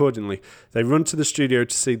react accordingly. They run to the studio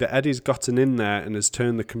to see that Eddie's gotten in there and has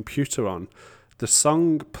turned the computer on. The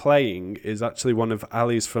song playing is actually one of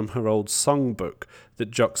Ali's from her old songbook that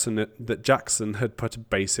Jackson had put a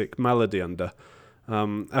basic melody under.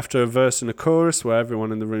 After a verse and a chorus where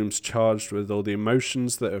everyone in the room's charged with all the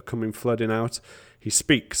emotions that are coming flooding out, he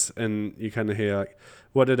speaks, and you kind of hear like,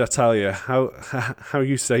 "What did I tell you? How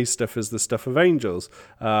you say stuff is the stuff of angels.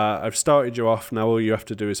 I've started you off, now all you have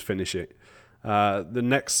to do is finish it." The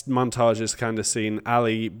next montage is kind of seeing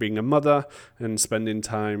Ali being a mother and spending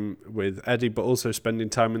time with Eddie, but also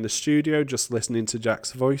spending time in the studio just listening to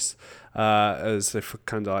Jack's voice, as if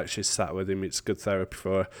kind of like she's sat with him. It's good therapy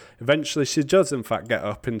for her. Eventually she does in fact get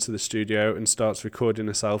up into the studio and starts recording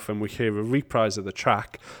herself, and we hear a reprise of the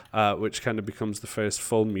track, which kind of becomes the first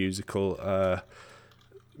full musical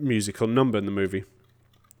number in the movie.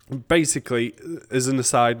 Basically, as an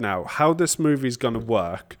aside now, how this movie's going to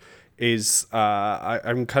work is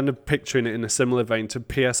I'm kind of picturing it in a similar vein to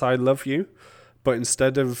P.S. I Love You, but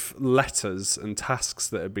instead of letters and tasks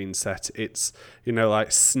that have been set, it's,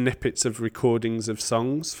 like snippets of recordings of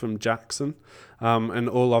songs from Jackson, and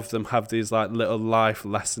all of them have these like little life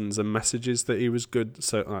lessons and messages that he was good,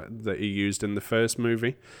 that he used in the first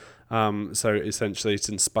movie. So essentially it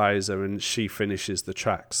inspires her and she finishes the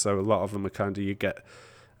tracks. So a lot of them are kind of, you get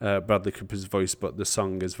Bradley Cooper's voice, but the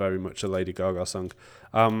song is very much a Lady Gaga song.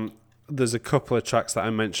 There's a couple of tracks that I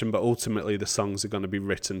mentioned, but ultimately the songs are going to be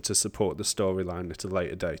written to support the storyline at a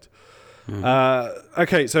later date.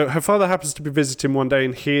 Okay, so her father happens to be visiting one day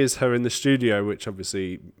and hears her in the studio, which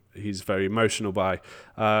obviously he's very emotional by.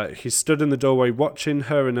 He stood in the doorway watching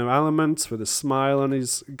her in her element with a smile on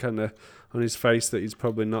his face that he's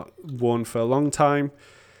probably not worn for a long time.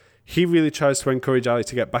 He really tries to encourage Ali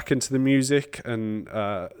to get back into the music, and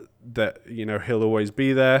that he'll always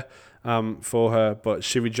be there for her, but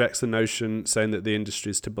she rejects the notion, saying that the industry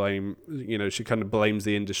is to blame. She kind of blames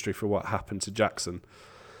the industry for what happened to Jackson.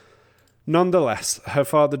 Nonetheless, her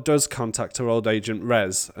father does contact her old agent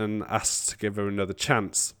Rez and asks to give her another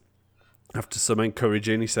chance. After some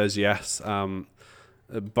encouraging, he says yes.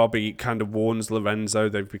 Bobby kind of warns Lorenzo.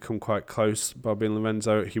 They've become quite close, Bobby and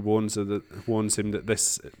Lorenzo. He warns him that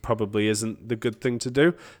this probably isn't the good thing to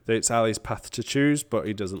do, that it's Ali's path to choose, but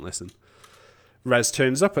he doesn't listen. Rez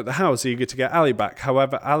turns up at the house, eager to get Ali back.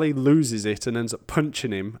 However, Ali loses it and ends up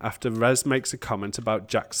punching him after Rez makes a comment about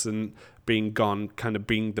Jackson being gone, kind of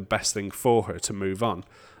being the best thing for her to move on.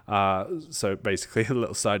 So basically, a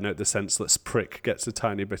little side note, the senseless prick gets a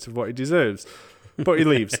tiny bit of what he deserves. But he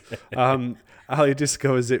leaves. Ali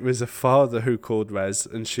discovers it was a father who called Rez,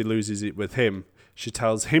 and she loses it with him. She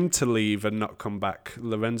tells him to leave and not come back.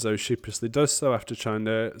 Lorenzo sheepishly does so after trying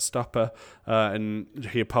to stop her, and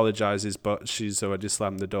he apologises, but she's already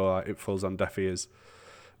slammed the door. It falls on deaf ears.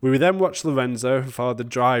 We then watch Lorenzo, her father,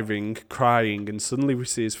 driving, crying, and suddenly we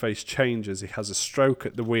see his face change as he has a stroke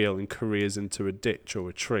at the wheel and careers into a ditch or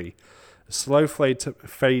a tree. A slow fade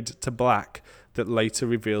to black that later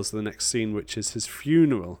reveals the next scene, which is his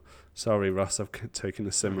funeral. Sorry, Ross, I've taken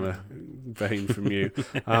a similar vein from you.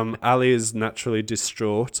 Ali is naturally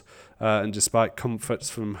distraught, and despite comforts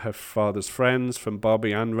from her father's friends, from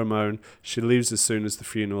Bobby and Ramon, she leaves as soon as the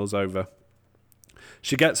funeral's over.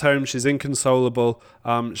 She gets home, she's inconsolable,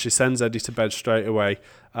 she sends Eddie to bed straight away,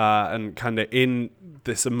 and kind of in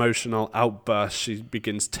this emotional outburst, she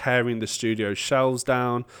begins tearing the studio shelves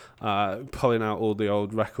down, pulling out all the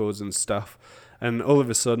old records and stuff. And all of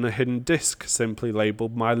a sudden, a hidden disc simply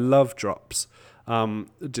labelled My Love drops.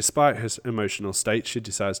 Despite her emotional state, she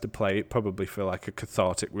decides to play it, probably for like a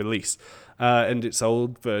cathartic release. And it's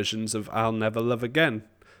old versions of I'll Never Love Again.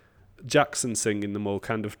 Jackson singing them all,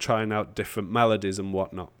 kind of trying out different melodies and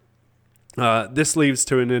whatnot. This leads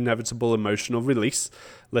to an inevitable emotional release.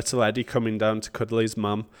 Little Eddie coming down to cuddle his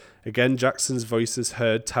mum. Again, Jackson's voice is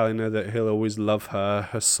heard telling her that he'll always love her,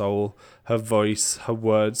 her soul, her voice, her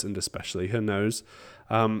words, and especially her nose.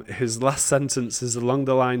 His last sentence is along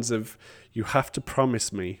the lines of, "You have to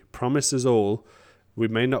promise me, promise us all, we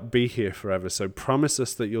may not be here forever, so promise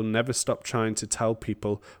us that you'll never stop trying to tell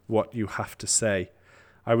people what you have to say.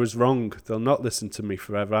 I was wrong, they'll not listen to me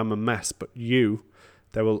forever, I'm a mess, but you,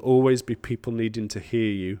 there will always be people needing to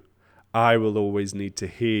hear you. I will always need to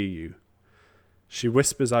hear you." She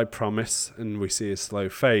whispers, "I promise," and we see a slow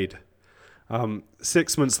fade.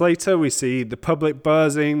 6 months later, we see the public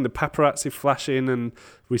buzzing, the paparazzi flashing, and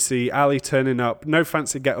we see Ali turning up. No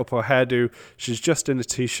fancy get-up or hairdo. She's just in a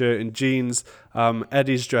t-shirt and jeans.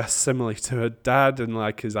 Eddie's dressed similarly to her dad in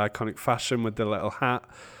like his iconic fashion with the little hat.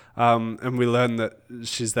 And we learn that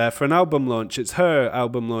she's there for an album launch. It's her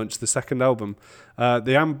album launch, the second album.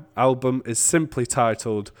 The album is simply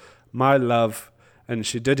titled My Love, and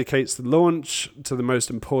she dedicates the launch to the most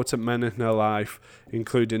important men in her life,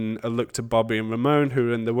 including a look to Bobby and Ramone,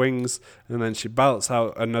 who are in the wings, and then she belts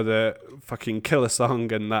out another fucking killer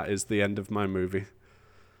song, and that is the end of my movie.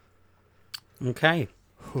 Okay.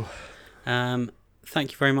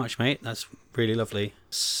 Thank you very much, mate. That's really lovely.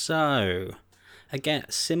 So, again,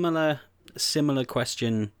 similar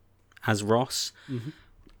question as Ross. Mm-hmm.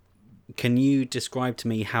 Can you describe to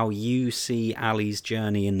me how you see Ali's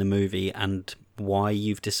journey in the movie and why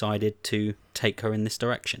you've decided to take her in this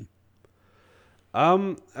direction?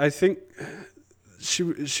 I think she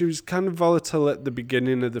was kind of volatile at the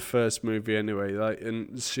beginning of the first movie anyway,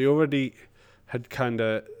 and she already had kind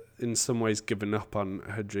of in some ways given up on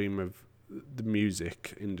her dream of the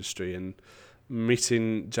music industry, and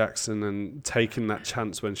meeting Jackson and taking that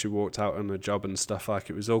chance when she walked out on her job and stuff, like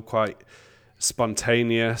it was all quite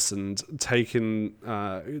spontaneous, and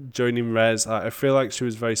joining Rez, I feel like she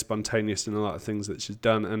was very spontaneous in a lot of things that she's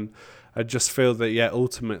done, and I just feel that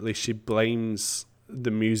ultimately she blames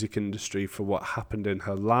the music industry for what happened in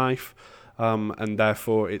her life, and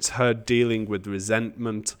therefore it's her dealing with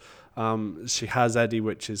resentment. She has Eddie,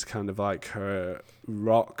 which is kind of like her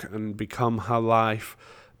rock and become her life,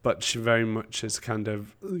 but she very much is kind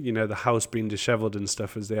of, the house being disheveled and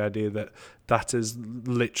stuff is the idea that is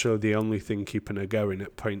literally the only thing keeping her going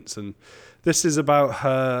at points. And this is about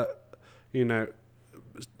her,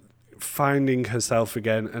 finding herself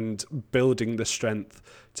again and building the strength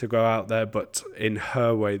to go out there, but in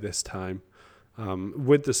her way this time.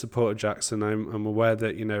 With the support of Jackson, I'm aware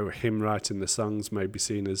that, him writing the songs may be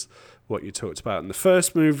seen as what you talked about in the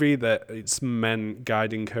first movie, that it's men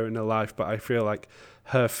guiding her in her life, but I feel like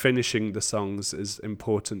her finishing the songs is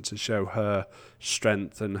important to show her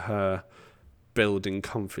strength and her building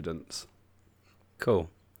confidence. Cool.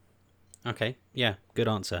 Okay, yeah, good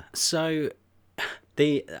answer. So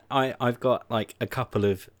I've got like a couple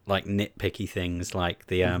of like nitpicky things, like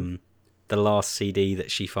the last CD that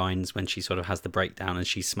she finds when she sort of has the breakdown and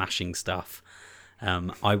she's smashing stuff.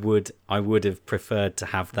 I would have preferred to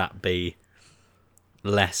have that be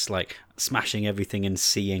less like smashing everything and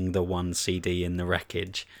seeing the one CD in the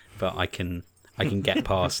wreckage, but I can get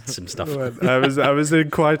past some stuff. I was in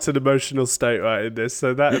quite an emotional state right in this,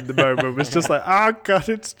 so that at the moment was just like, oh god,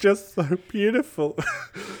 it's just so beautiful.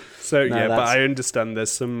 So no, but I understand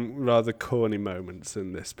there's some rather corny moments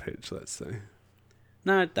in this pitch, let's say.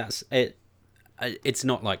 No, that's it. It's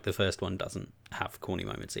not like the first one doesn't have corny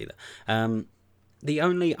moments either. The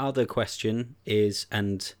only other question is,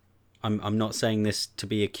 and I'm not saying this to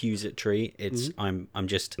be accusatory. It's I'm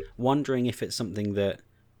just wondering if it's something that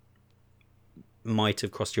might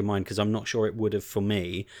have crossed your mind, because I'm not sure it would have for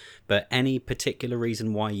me. But any particular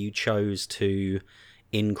reason why you chose to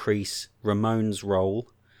increase Ramone's role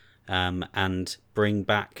and bring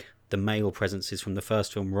back the male presences from the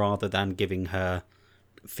first film rather than giving her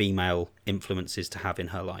female influences to have in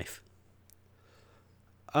her life?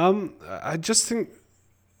 I just think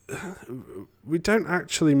we don't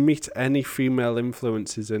actually meet any female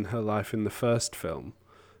influences in her life in the first film.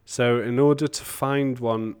 So in order to find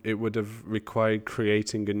one, it would have required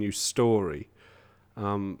creating a new story.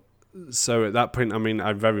 So at that point, I mean,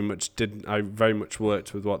 I very much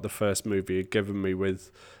worked with what the first movie had given me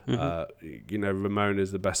with, Ramone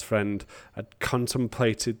as the best friend. I'd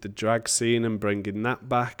contemplated the drag scene and bringing that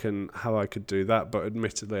back and how I could do that. But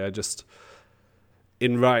admittedly,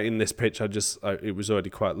 in writing this pitch, it was already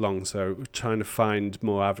quite long. So trying to find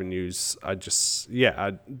more avenues, I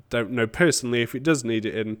don't know personally if it does need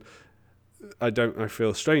it in. I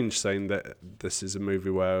feel strange saying that this is a movie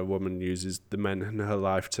where a woman uses the men in her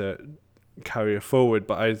life to carry her forward,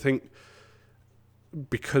 but I think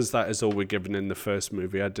because that is all we're given in the first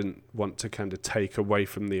movie, I didn't want to kind of take away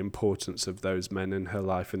from the importance of those men in her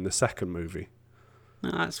life in the second movie. No,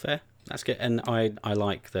 that's fair. That's good. And I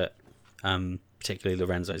like that particularly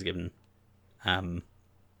Lorenzo is given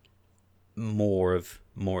more of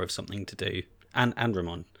something to do. And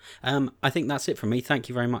Ramon. I think that's it from me. Thank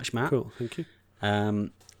you very much, Matt. Cool, thank you.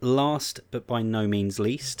 Last but by no means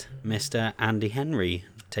least, Mr. Andy Henry.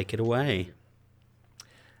 Take it away.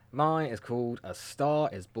 Mine is called A Star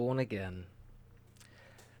is Born Again.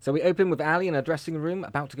 So we open with Ali in her dressing room,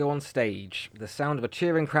 about to go on stage. The sound of a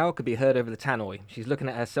cheering crowd could be heard over the tannoy. She's looking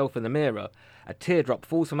at herself in the mirror. A teardrop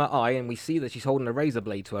falls from her eye, and we see that she's holding a razor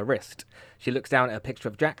blade to her wrist. She looks down at a picture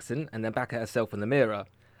of Jackson, and then back at herself in the mirror.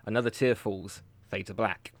 Another tear falls. Fade to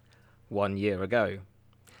black. 1 year ago.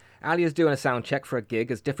 Ali is doing a sound check for a gig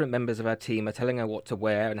as different members of her team are telling her what to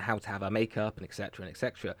wear and how to have her makeup and etc. and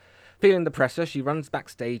etc. Feeling the pressure, she runs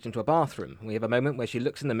backstage into a bathroom. We have a moment where she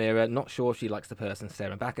looks in the mirror, not sure if she likes the person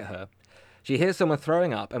staring back at her. She hears someone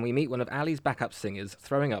throwing up, and we meet one of Ali's backup singers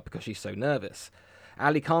throwing up because she's so nervous.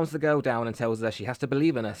 Ali calms the girl down and tells her she has to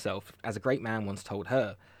believe in herself, as a great man once told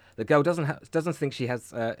her. The girl doesn't think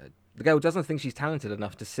she's talented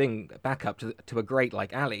enough to sing backup to a great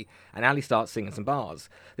like Ali, and Ali starts singing some bars.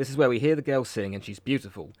 This is where we hear the girl sing, and she's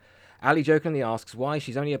beautiful. Ali jokingly asks why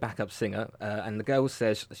she's only a backup singer, and the girl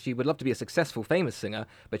says she would love to be a successful, famous singer,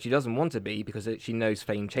 but she doesn't want to be because she knows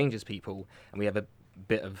fame changes people. And we have a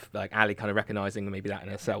bit of like Ali kind of recognizing maybe that in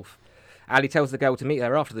herself. Ali tells the girl to meet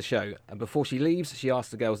her after the show, and before she leaves, she asks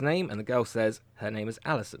the girl's name, and the girl says her name is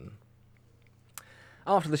Alison.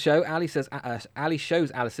 After the show, Ali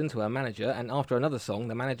shows Alison to her manager, and after another song,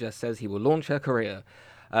 the manager says he will launch her career.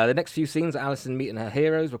 The next few scenes are Alison meeting her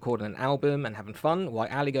heroes, recording an album and having fun, while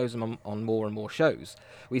Ali goes on more and more shows.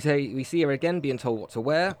 We see her again being told what to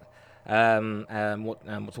wear,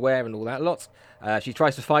 what to wear and all that lot. She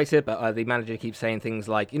tries to fight it, but the manager keeps saying things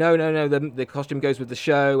like, no, the costume goes with the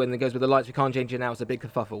show and it goes with the lights, we can't change it now, it's a big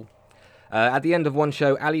kerfuffle. At the end of one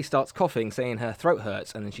show, Ali starts coughing, saying her throat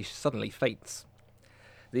hurts, and then she suddenly faints.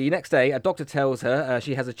 The next day, a doctor tells her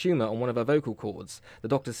she has a tumour on one of her vocal cords. The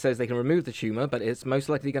doctor says they can remove the tumour, but it's most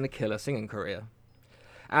likely going to kill her singing career.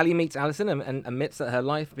 Ali meets Alison and admits that her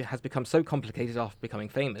life has become so complicated after becoming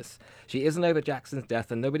famous. She isn't over Jackson's death,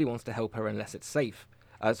 and nobody wants to help her unless it's safe.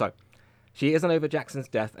 She isn't over Jackson's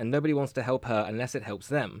death, and nobody wants to help her unless it helps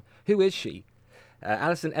them. Who is she?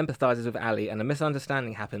 Alison empathizes with Ali, and a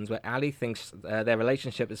misunderstanding happens where Ali thinks their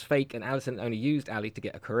relationship is fake, and Alison only used Ali to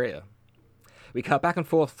get a career. We cut back and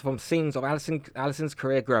forth from scenes of Alison's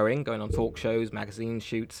career growing, going on talk shows, magazine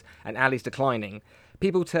shoots, and Ali's declining.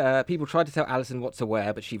 People try to tell Alison what to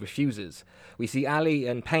wear, but she refuses. We see Ali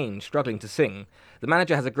in pain, struggling to sing. The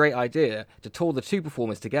manager has a great idea to tour the two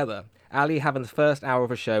performers together, Ali having the first hour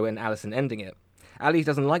of a show and Alison ending it. Ali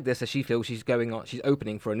doesn't like this as she feels she's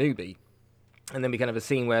opening for a newbie. And then we kind of have a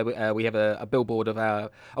scene where we have a billboard of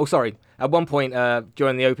our... Oh, sorry. At one point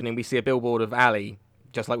during the opening, we see a billboard of Ali,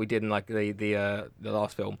 just like we did in like the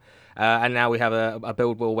last film. And now we have a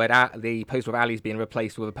billboard where the poster of Ali is being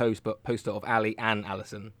replaced with a poster of Ali and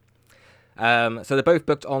Alison. So they're both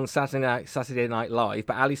booked on Saturday Night Live,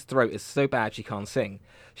 but Ali's throat is so bad she can't sing.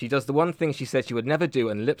 She does the one thing she said she would never do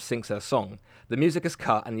and lip-syncs her song. The music is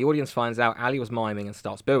cut, and the audience finds out Ali was miming and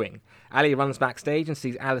starts booing. Ali runs backstage and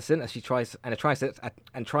sees Alison as she tries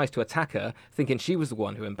to attack her, thinking she was the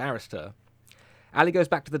one who embarrassed her. Ali goes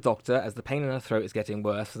back to the doctor as the pain in her throat is getting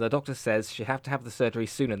worse, so the doctor says she'll have to have the surgery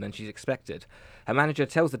sooner than she's expected. Her manager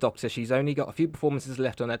tells the doctor she's only got a few performances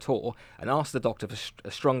left on her tour and asks the doctor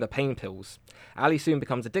for stronger pain pills. Ali soon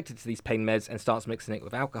becomes addicted to these pain meds and starts mixing it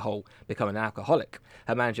with alcohol, becoming an alcoholic.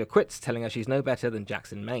 Her manager quits, telling her she's no better than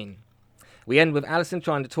Jackson Maine. We end with Alison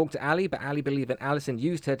trying to talk to Ali, but Ali believing Alison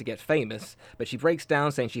used her to get famous, but she breaks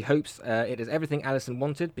down saying she hopes it is everything Alison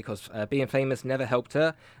wanted because being famous never helped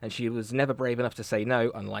her, and she was never brave enough to say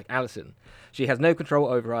no, unlike Alison. She has no control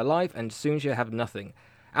over her life, and soon she'll have nothing.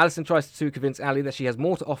 Alison tries to convince Ali that she has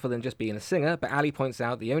more to offer than just being a singer, but Ali points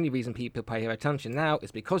out the only reason people pay her attention now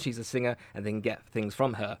is because she's a singer and they can get things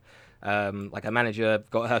from her. Like her manager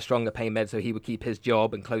got her stronger pain meds so he would keep his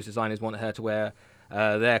job, and clothes designers wanted her to wear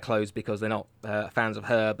their clothes because they're not fans of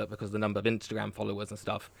her, but because of the number of Instagram followers and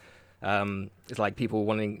stuff. It's like people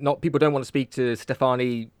don't want to speak to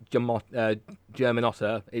Stefani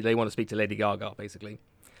Germanotta. They want to speak to Lady Gaga, basically.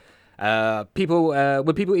 Would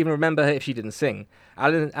people even remember her if she didn't sing?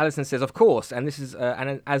 Alison says, of course, and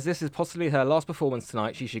as this is possibly her last performance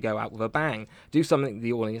tonight, she should go out with a bang. Do something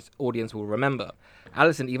the audience will remember.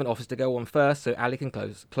 Alison even offers to go on first so Ali can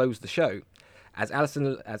close the show. As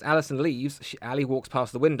Alison leaves, Ali walks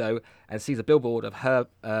past the window and sees a billboard of her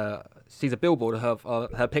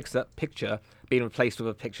picture being replaced with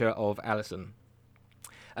a picture of Alison.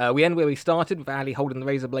 We end where we started, with Ali holding the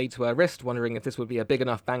razor blade to her wrist, wondering if this would be a big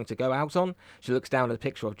enough bang to go out on. She looks down at a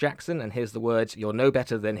picture of Jackson and hears the words, "You're no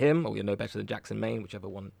better than him," or "You're no better than Jackson Maine," whichever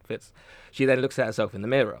one fits. She then looks at herself in the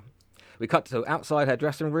mirror. We cut to outside her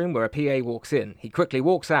dressing room where a PA walks in. He quickly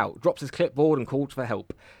walks out, drops his clipboard and calls for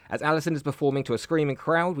help. As Alison is performing to a screaming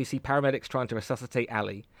crowd, we see paramedics trying to resuscitate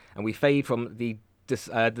Ali, and we fade from the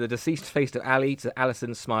deceased face of Ali to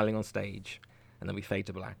Alison smiling on stage. and then we fade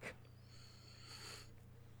to black.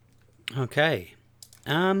 Okay.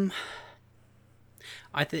 I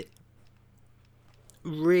think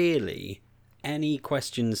really any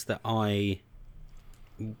questions that I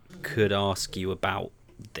could ask you about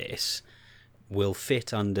this will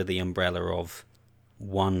fit under the umbrella of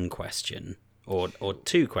one question or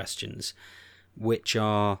two questions, which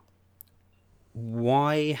are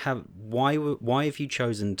why have you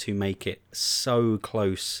chosen to make it so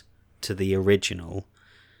close to the original,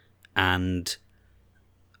 and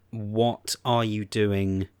what are you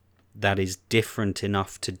doing that is different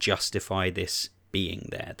enough to justify this being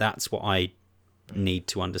there? That's what I need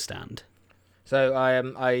to understand. So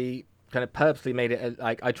I kind of purposely made it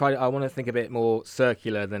like I want to think a bit more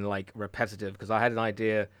circular than like repetitive, because I had an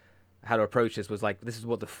idea how to approach this. Was like, this is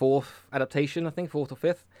what, the fourth adaptation, I think, fourth or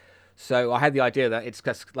fifth. So I had the idea that it's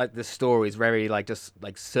just like the story is very like just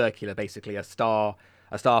like circular. Basically, a star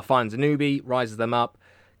finds a newbie, rises them up,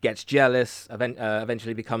 gets jealous,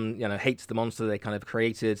 eventually hates the monster they kind of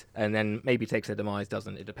created, and then maybe takes their demise.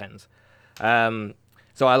 Doesn't, it depends.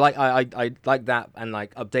 So I like that, and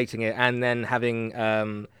like updating it, and then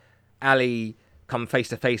having Ali come face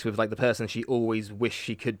to face with like the person she always wished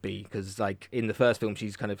she could be, because like in the first film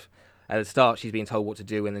she's kind of, at the start she's being told what to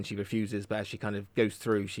do and then she refuses, but as she kind of goes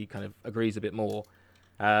through she kind of agrees a bit more.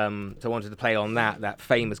 So I wanted to play on that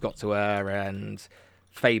fame has got to her, and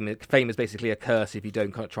fame is basically a curse if you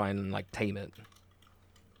don't try and like tame it.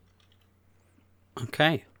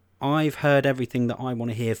 Okay, I've heard everything that I want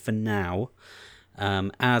to hear for now.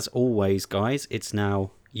 As always, guys, it's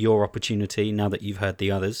now your opportunity, now that you've heard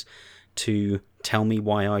the others, to tell me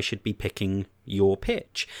why I should be picking your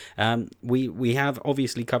pitch. We have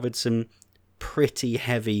obviously covered some pretty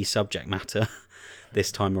heavy subject matter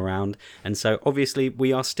this time around, and so obviously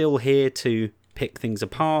we are still here to pick things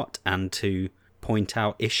apart and to point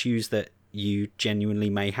out issues that you genuinely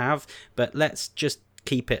may have, but let's just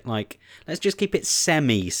keep it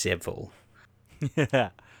semi-civil. Yeah.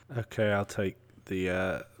 Okay, I'll take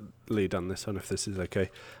the lead on this one, if this is okay.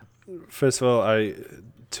 First of all,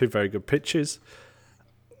 two very good pitches.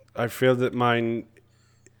 I feel that mine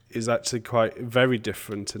is actually very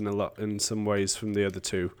different in some ways from the other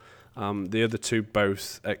two. The other two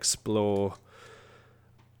both explore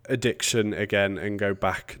addiction again and go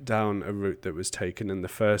back down a route that was taken in the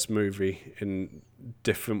first movie in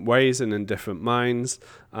different ways and in different minds.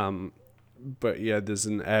 But yeah, there's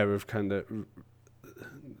an air of kind of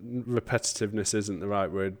repetitiveness isn't the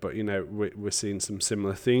right word, but we're seeing some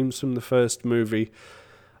similar themes from the first movie.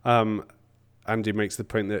 Andy makes the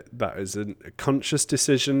point that is a conscious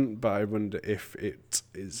decision, but I wonder if it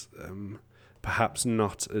is perhaps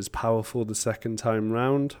not as powerful the second time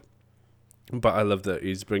round. But I love that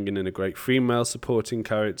he's bringing in a great female supporting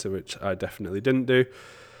character, which I definitely didn't do.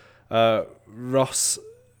 Ross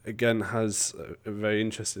again has a very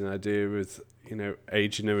interesting idea with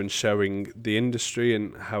aging her and showing the industry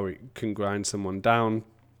and how it can grind someone down.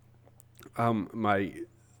 My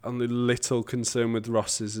only little concern with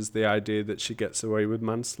Ross is the idea that she gets away with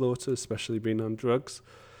manslaughter, especially being on drugs.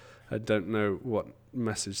 I don't know what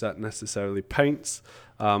message that necessarily paints.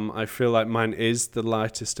 I feel like mine is the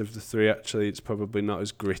lightest of the three. Actually, it's probably not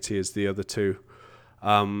as gritty as the other two.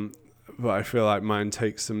 But I feel like mine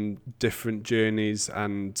takes some different journeys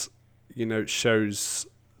and, shows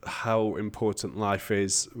how important life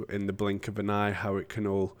is in the blink of an eye, how it can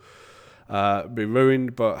all be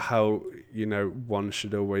ruined, but how, one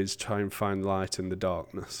should always try and find light in the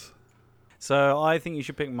darkness. So I think you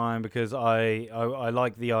should pick mine because I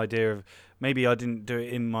like the idea of, maybe I didn't do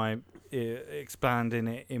it in my expanding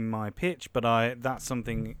it in my pitch, but that's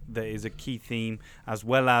something that is a key theme, as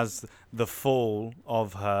well as the fall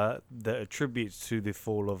of her, that attributes to the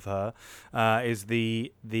fall of her, is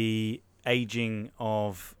the aging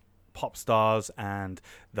of pop stars and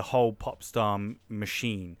the whole pop star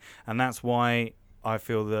machine. And that's why I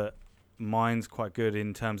feel that mine's quite good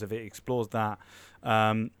in terms of it explores that.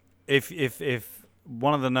 If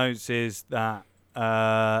one of the notes is that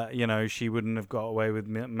she wouldn't have got away with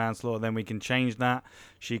manslaughter, then we can change that.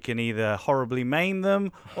 She can either horribly maim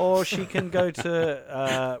them or she can go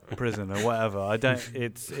to prison or whatever.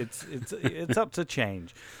 It's up to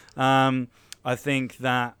change. I think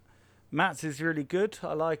that Matt's is really good.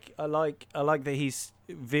 I like that he's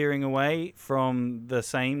veering away from the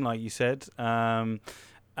same, like you said. I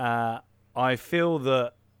feel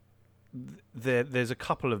that there's a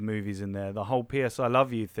couple of movies in there. The whole P.S. I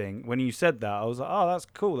Love You thing. When you said that, I was like, oh, that's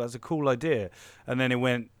cool. That's a cool idea. And then it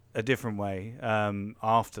went a different way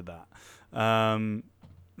after that.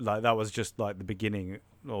 Like that was just like the beginning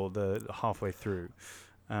or the halfway through.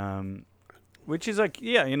 which is like,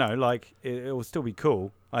 yeah, you know, like it will still be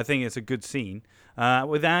cool. I think it's a good scene.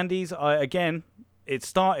 With Andy's, again, it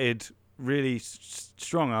started really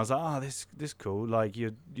strong. I was like, this cool. Like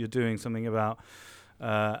you're doing something about,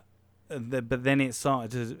 but then it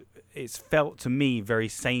started to. It's felt to me very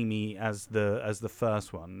samey as the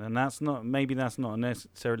first one, and that's not a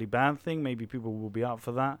necessarily bad thing. Maybe people will be up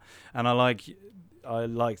for that, and I like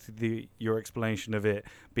your explanation of it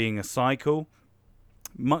being a cycle,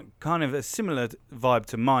 kind of a similar vibe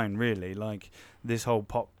to mine, really. Like this whole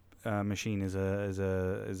pop machine is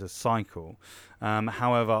a cycle.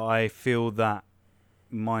 However, I feel that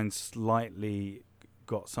mine slightly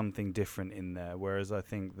got something different in there, whereas I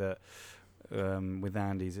think that. With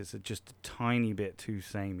Andy's, it's just a tiny bit too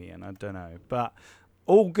samey, and I don't know. But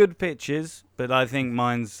all good pitches, but I think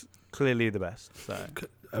mine's clearly the best. So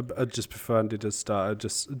just before Andy does start, I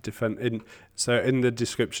just defend. So in the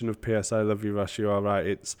description of P.S. I Love You, Ross, you are right.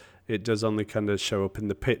 It does only kind of show up in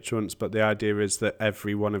the pitch once, but the idea is that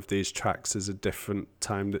every one of these tracks is a different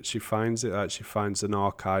time that she finds it. She finds an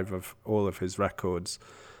archive of all of his records,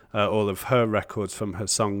 all of her records from her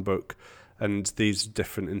songbook. And these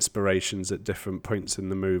different inspirations at different points in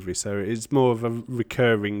the movie. So it's more of a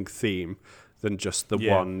recurring theme than just the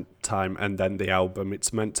one time and then the album.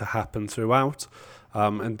 It's meant to happen throughout.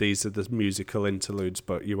 And these are the musical interludes,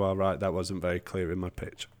 but you are right, that wasn't very clear in my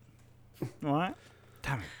pitch. All right.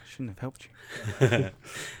 Damn it, I shouldn't have helped you.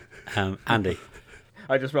 Andy.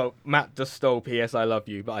 I just wrote, Matt just stole P.S. I Love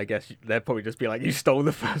You, but I guess they'd probably just be like, you stole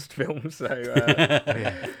the first film, so...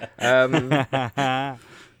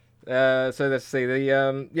 so let's see.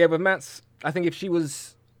 With Matt's, I think if she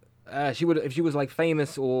was like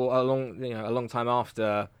famous or a long time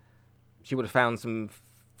after, she would have found some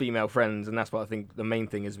female friends, and that's what I think the main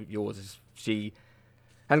thing is with yours is she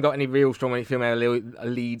hasn't got any real strong female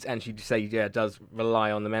leads, and she does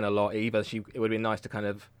rely on the men a lot. Either it would be nice to kind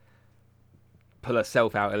of pull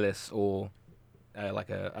herself out of this, or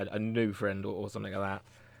like a new friend or something like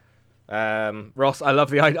that. Ross, I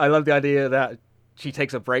love the idea that. She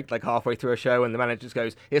takes a break like halfway through a show, and the manager just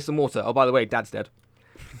goes, "Here's some water. Oh, by the way, Dad's dead."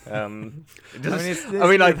 Not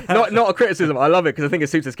a criticism. I love it because I think it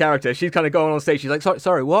suits his character. She's kind of going on stage. She's like,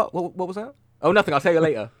 "Sorry, what was that? Oh, nothing. I'll tell you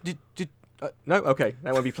later." No, okay,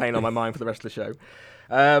 that won't be playing on my mind for the rest of the show.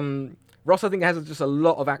 Ross, I think, has just a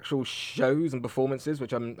lot of actual shows and performances,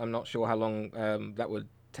 which I'm not sure how long that would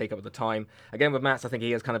take up at the time. Again, with Matt's, I think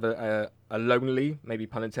he has kind of a lonely, maybe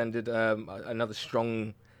pun intended, another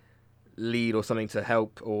strong lead or something to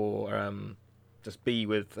help or just be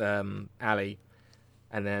with Ali,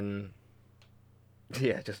 and then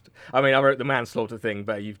I wrote the manslaughter thing,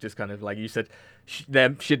 but you've just kind of like you said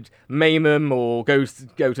they should maim him or go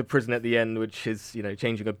to prison at the end, which is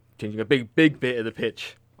changing a big bit of the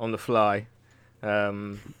pitch on the fly.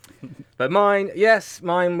 But mine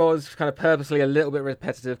was kind of purposely a little bit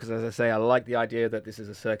repetitive because, as I say, I like the idea that this is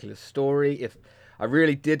a circular story. If I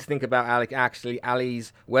really did think about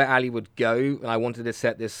where Ali would go, and I wanted to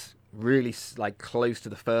set this really like close to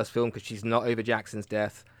the first film because she's not over Jackson's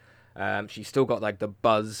death. She's still got like the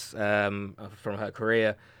buzz from her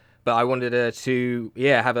career, but I wanted her to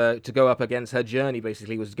to go up against her journey.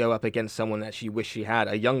 Basically, was to go up against someone that she wished she had,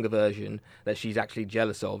 a younger version that she's actually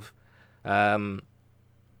jealous of. And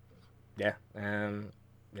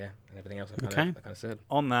everything else I kind of said.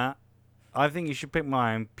 On that, I think you should pick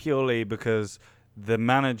mine purely because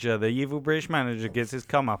the evil British manager, gets his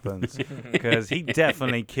comeuppance because he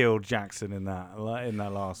definitely killed Jackson in that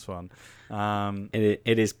last one.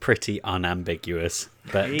 It is pretty unambiguous,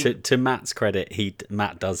 but to Matt's credit,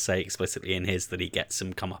 Matt does say explicitly in his that he gets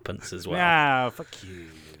some comeuppance as well. Yeah, fuck you.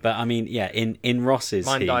 But I mean, in Ross's,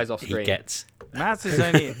 mine dies off screen. He gets. Matt's is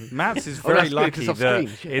very lucky that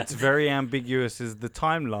it's very ambiguous as the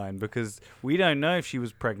timeline because we don't know if she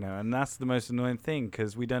was pregnant, and that's the most annoying thing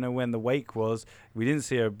because we don't know when the wake was. We didn't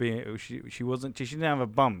see her being. She didn't have a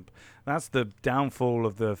bump. That's the downfall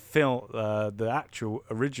of the film, the actual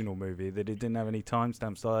original movie, that it didn't have any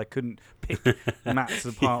timestamps, so I couldn't pick Matt's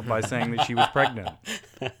apart by saying that she was pregnant.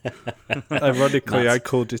 Ironically, I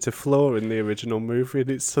called it a flaw in the original movie, and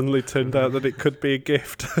it suddenly turned out that it could be a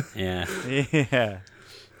gift. Yeah. Yeah.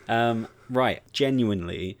 Right.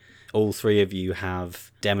 Genuinely, all three of you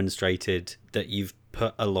have demonstrated that you've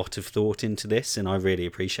put a lot of thought into this, and I really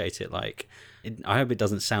appreciate it. I hope it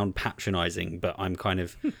doesn't sound patronising, but I'm kind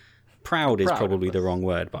of... Proud is probably the wrong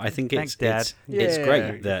word, but I think it's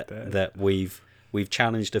great that we've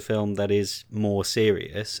challenged a film that is more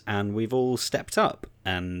serious, and we've all stepped up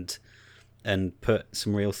and put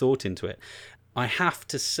some real thought into it. I have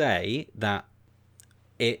to say that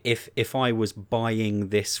if I was buying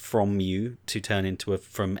this from you to turn into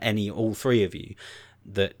all three of you,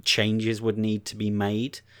 that changes would need to be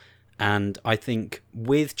made. And I think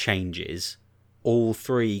with changes, all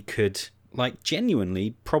three could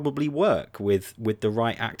genuinely probably work with the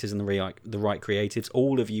right actors and the right creatives.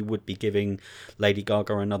 All of you would be giving Lady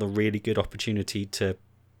Gaga another really good opportunity to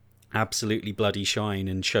absolutely bloody shine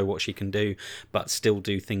and show what she can do, but still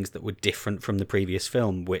do things that were different from the previous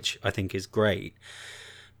film, which I think is great.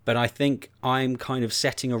 But I think I'm kind of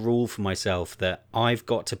setting a rule for myself that I've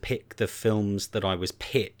got to pick the films that I was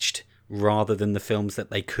pitched rather than the films that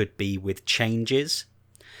they could be with changes.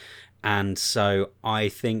 And so I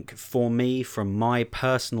think for me, from my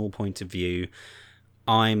personal point of view,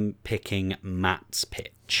 I'm picking Matt's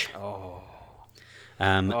pitch.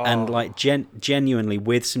 And genuinely,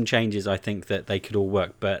 with some changes, I think that they could all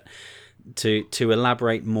work. But to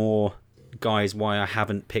elaborate more, guys, why I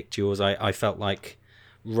haven't picked yours, I felt like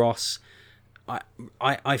Ross,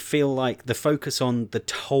 I feel like the focus on the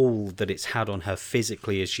toll that it's had on her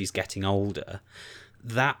physically as she's getting older,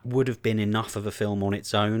 that would have been enough of a film on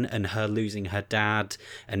its own, and her losing her dad,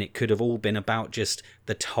 and it could have all been about just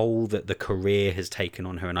the toll that the career has taken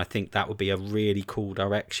on her. And I think that would be a really cool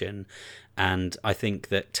direction. And I think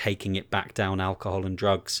that taking it back down alcohol and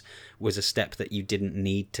drugs was a step that you didn't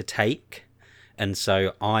need to take. And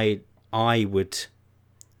so I would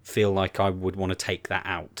feel like I would want to take that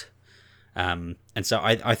out. And so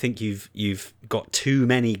I think you've got too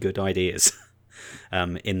many good ideas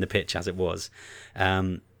in the pitch as it was.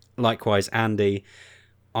 Likewise, Andy,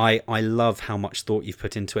 I love how much thought you've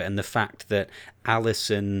put into it, and the fact that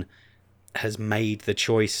Alison has made the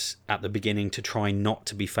choice at the beginning to try not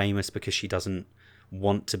to be famous because she doesn't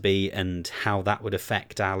want to be, and how that would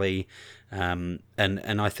affect Ali. And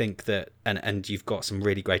I think that and you've got some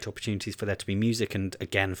really great opportunities for there to be music, and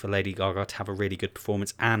again for Lady Gaga to have a really good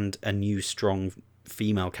performance and a new strong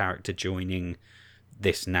female character joining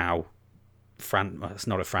this now it's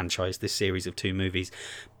not a franchise, this series of 2 movies.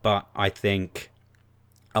 But I think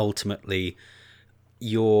ultimately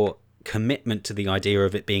your commitment to the idea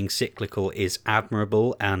of it being cyclical is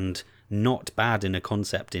admirable and not bad in a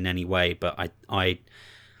concept in any way. But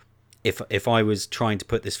if I was trying to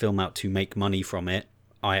put this film out to make money from it,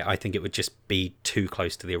 I think it would just be too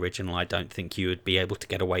close to the original. I don't think you would be able to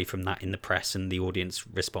get away from that in the press and the audience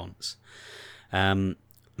response.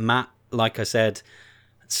 Matt, like I said,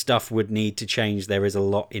 stuff would need to change. There is a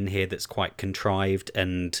lot in here that's quite contrived,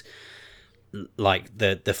 and like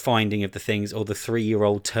the finding of the things, or the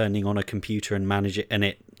 3-year-old turning on a computer and manage it, and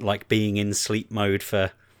it like being in sleep mode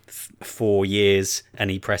for 4 years, and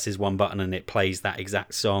he presses one button and it plays that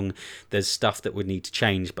exact song. There's stuff that would need to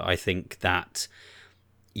change, but I think that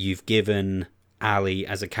you've given Ali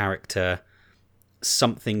as a character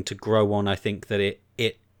something to grow on. I think that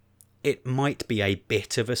it might be a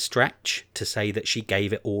bit of a stretch to say that she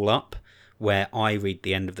gave it all up, where I read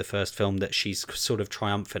the end of the first film that she's sort of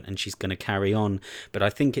triumphant and she's going to carry on. But I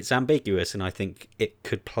think it's ambiguous, and I think it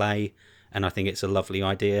could play, and I think it's a lovely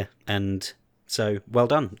idea. And so, well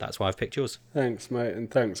done. That's why I've picked yours. Thanks, mate, and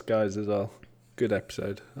thanks, guys, as well. Good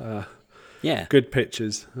episode. Yeah. Good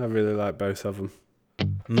pictures. I really like both of them.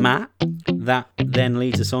 Matt, that then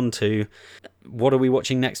leads us on to, what are we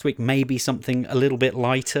watching next week? Maybe something a little bit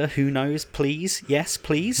lighter. Who knows? Please. Yes,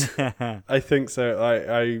 please. I think so.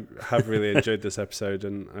 I have really enjoyed this episode,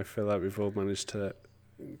 and I feel like we've all managed to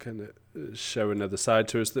kind of show another side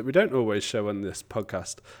to us that we don't always show on this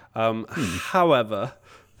podcast. However,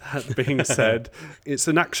 that being said, it's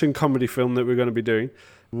an action comedy film that we're going to be doing.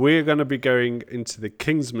 We're going to be going into the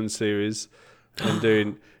Kingsman series and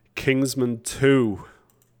doing Kingsman 2.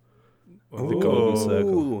 The Golden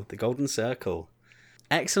Circle. The Golden Circle.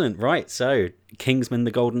 Excellent. Right, so Kingsman,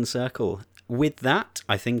 the Golden Circle. With that,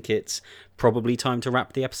 I think it's probably time to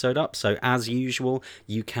wrap the episode up. So as usual,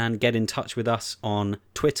 you can get in touch with us on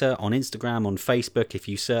Twitter, on Instagram, on Facebook. If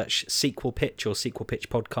you search Sequel Pitch or Sequel Pitch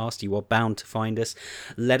Podcast, you are bound to find us.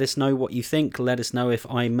 Let us know what you think. Let us know if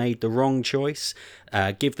I made the wrong choice.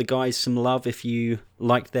 Give the guys some love if you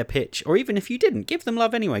liked their pitch, or even if you didn't, give them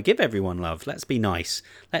love anyway. Give everyone love. Let's be nice.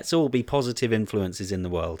 Let's all be positive influences in the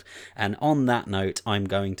world. And on that note, I'm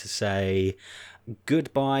going to say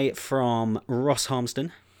goodbye from Ross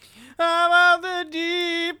Harmston. I'm out the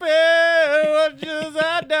deep end, watch as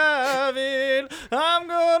I dive in. I'm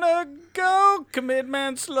gonna go commit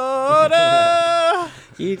manslaughter.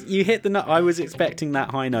 You hit the note. I was expecting that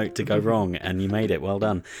high note to go wrong, and you made it. Well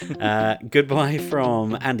done. Goodbye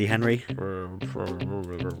from Andy Henry.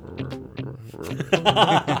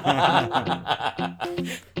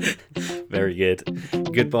 Very good.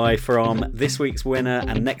 Goodbye from this week's winner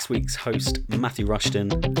and next week's host, Matthew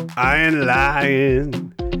Rushton. I ain't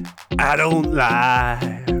lying. I don't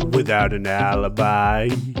lie without an alibi.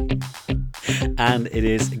 And it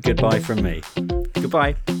is goodbye from me.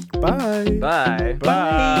 Goodbye. Bye. Bye.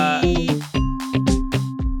 Bye.